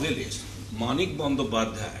the novelist, Mueller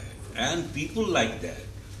Bandyopadhyay, and people like that.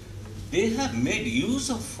 They have made use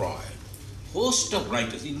of Freud, host of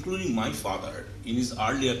writers, including my father, in his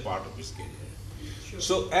earlier part of his career. Sure.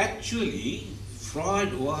 So actually,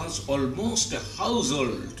 Freud was almost a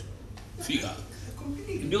household figure.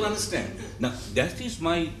 Do you understand? Now, that is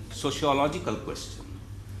my sociological question.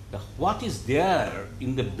 Now, what is there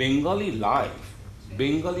in the Bengali life,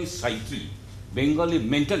 Bengali psyche, Bengali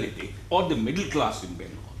mentality, or the middle class in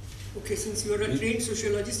Bengal? Okay, since you are a trained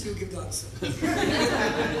sociologist, you give the answer.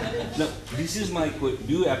 Now, this is my question.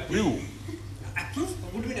 Do you approve?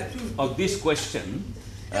 Approve? What do you mean approve? Of this question?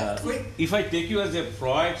 If I take you as a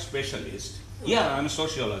Freud specialist, yeah, I'm a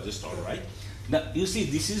sociologist, all right. Now, you see,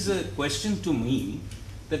 this is a question to me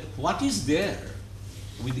that what is there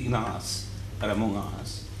within us, or among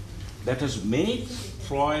us, that has made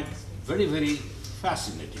Freud very, very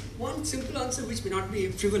fascinating? One simple answer, which may not be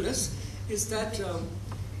frivolous, is that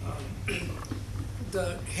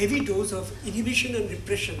the heavy dose of inhibition and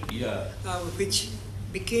repression, which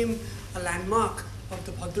became a landmark of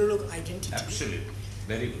the Bhadralok identity. Absolutely.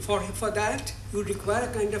 Very good. For that, you require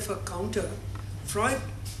a kind of a counter. Freud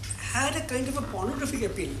had a kind of a pornographic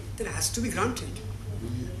appeal that has to be granted.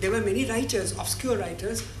 There were many writers, obscure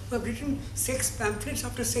writers, who have written sex pamphlets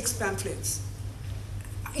after sex pamphlets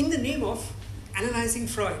in the name of analyzing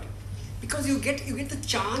Freud. Because you get the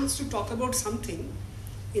chance to talk about something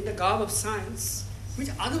in the garb of science, which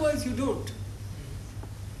otherwise you don't.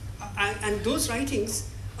 And those writings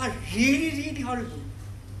are really, really horrible.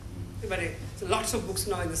 So lots of books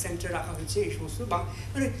now in the center.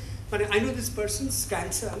 But I know this person's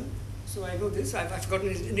grandson, so I know this. I've forgotten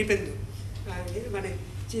his Nipendo.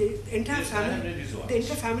 The entire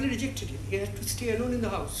family rejected him. He had to stay alone in the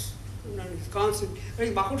house. Constant. I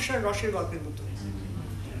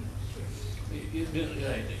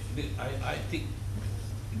think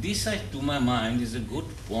this, to my mind, is a good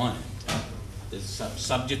point. The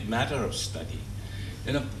subject matter of study.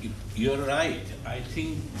 You know, you're right. I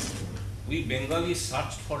think we Bengalis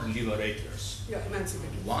searched for liberators. Yeah,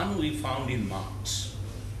 emancipators. One we found in Marx,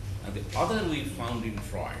 and the other we found in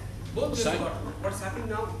Freud. Both what's happened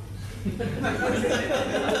now?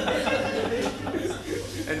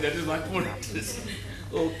 And that is much more interesting.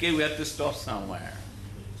 Okay, we have to stop somewhere.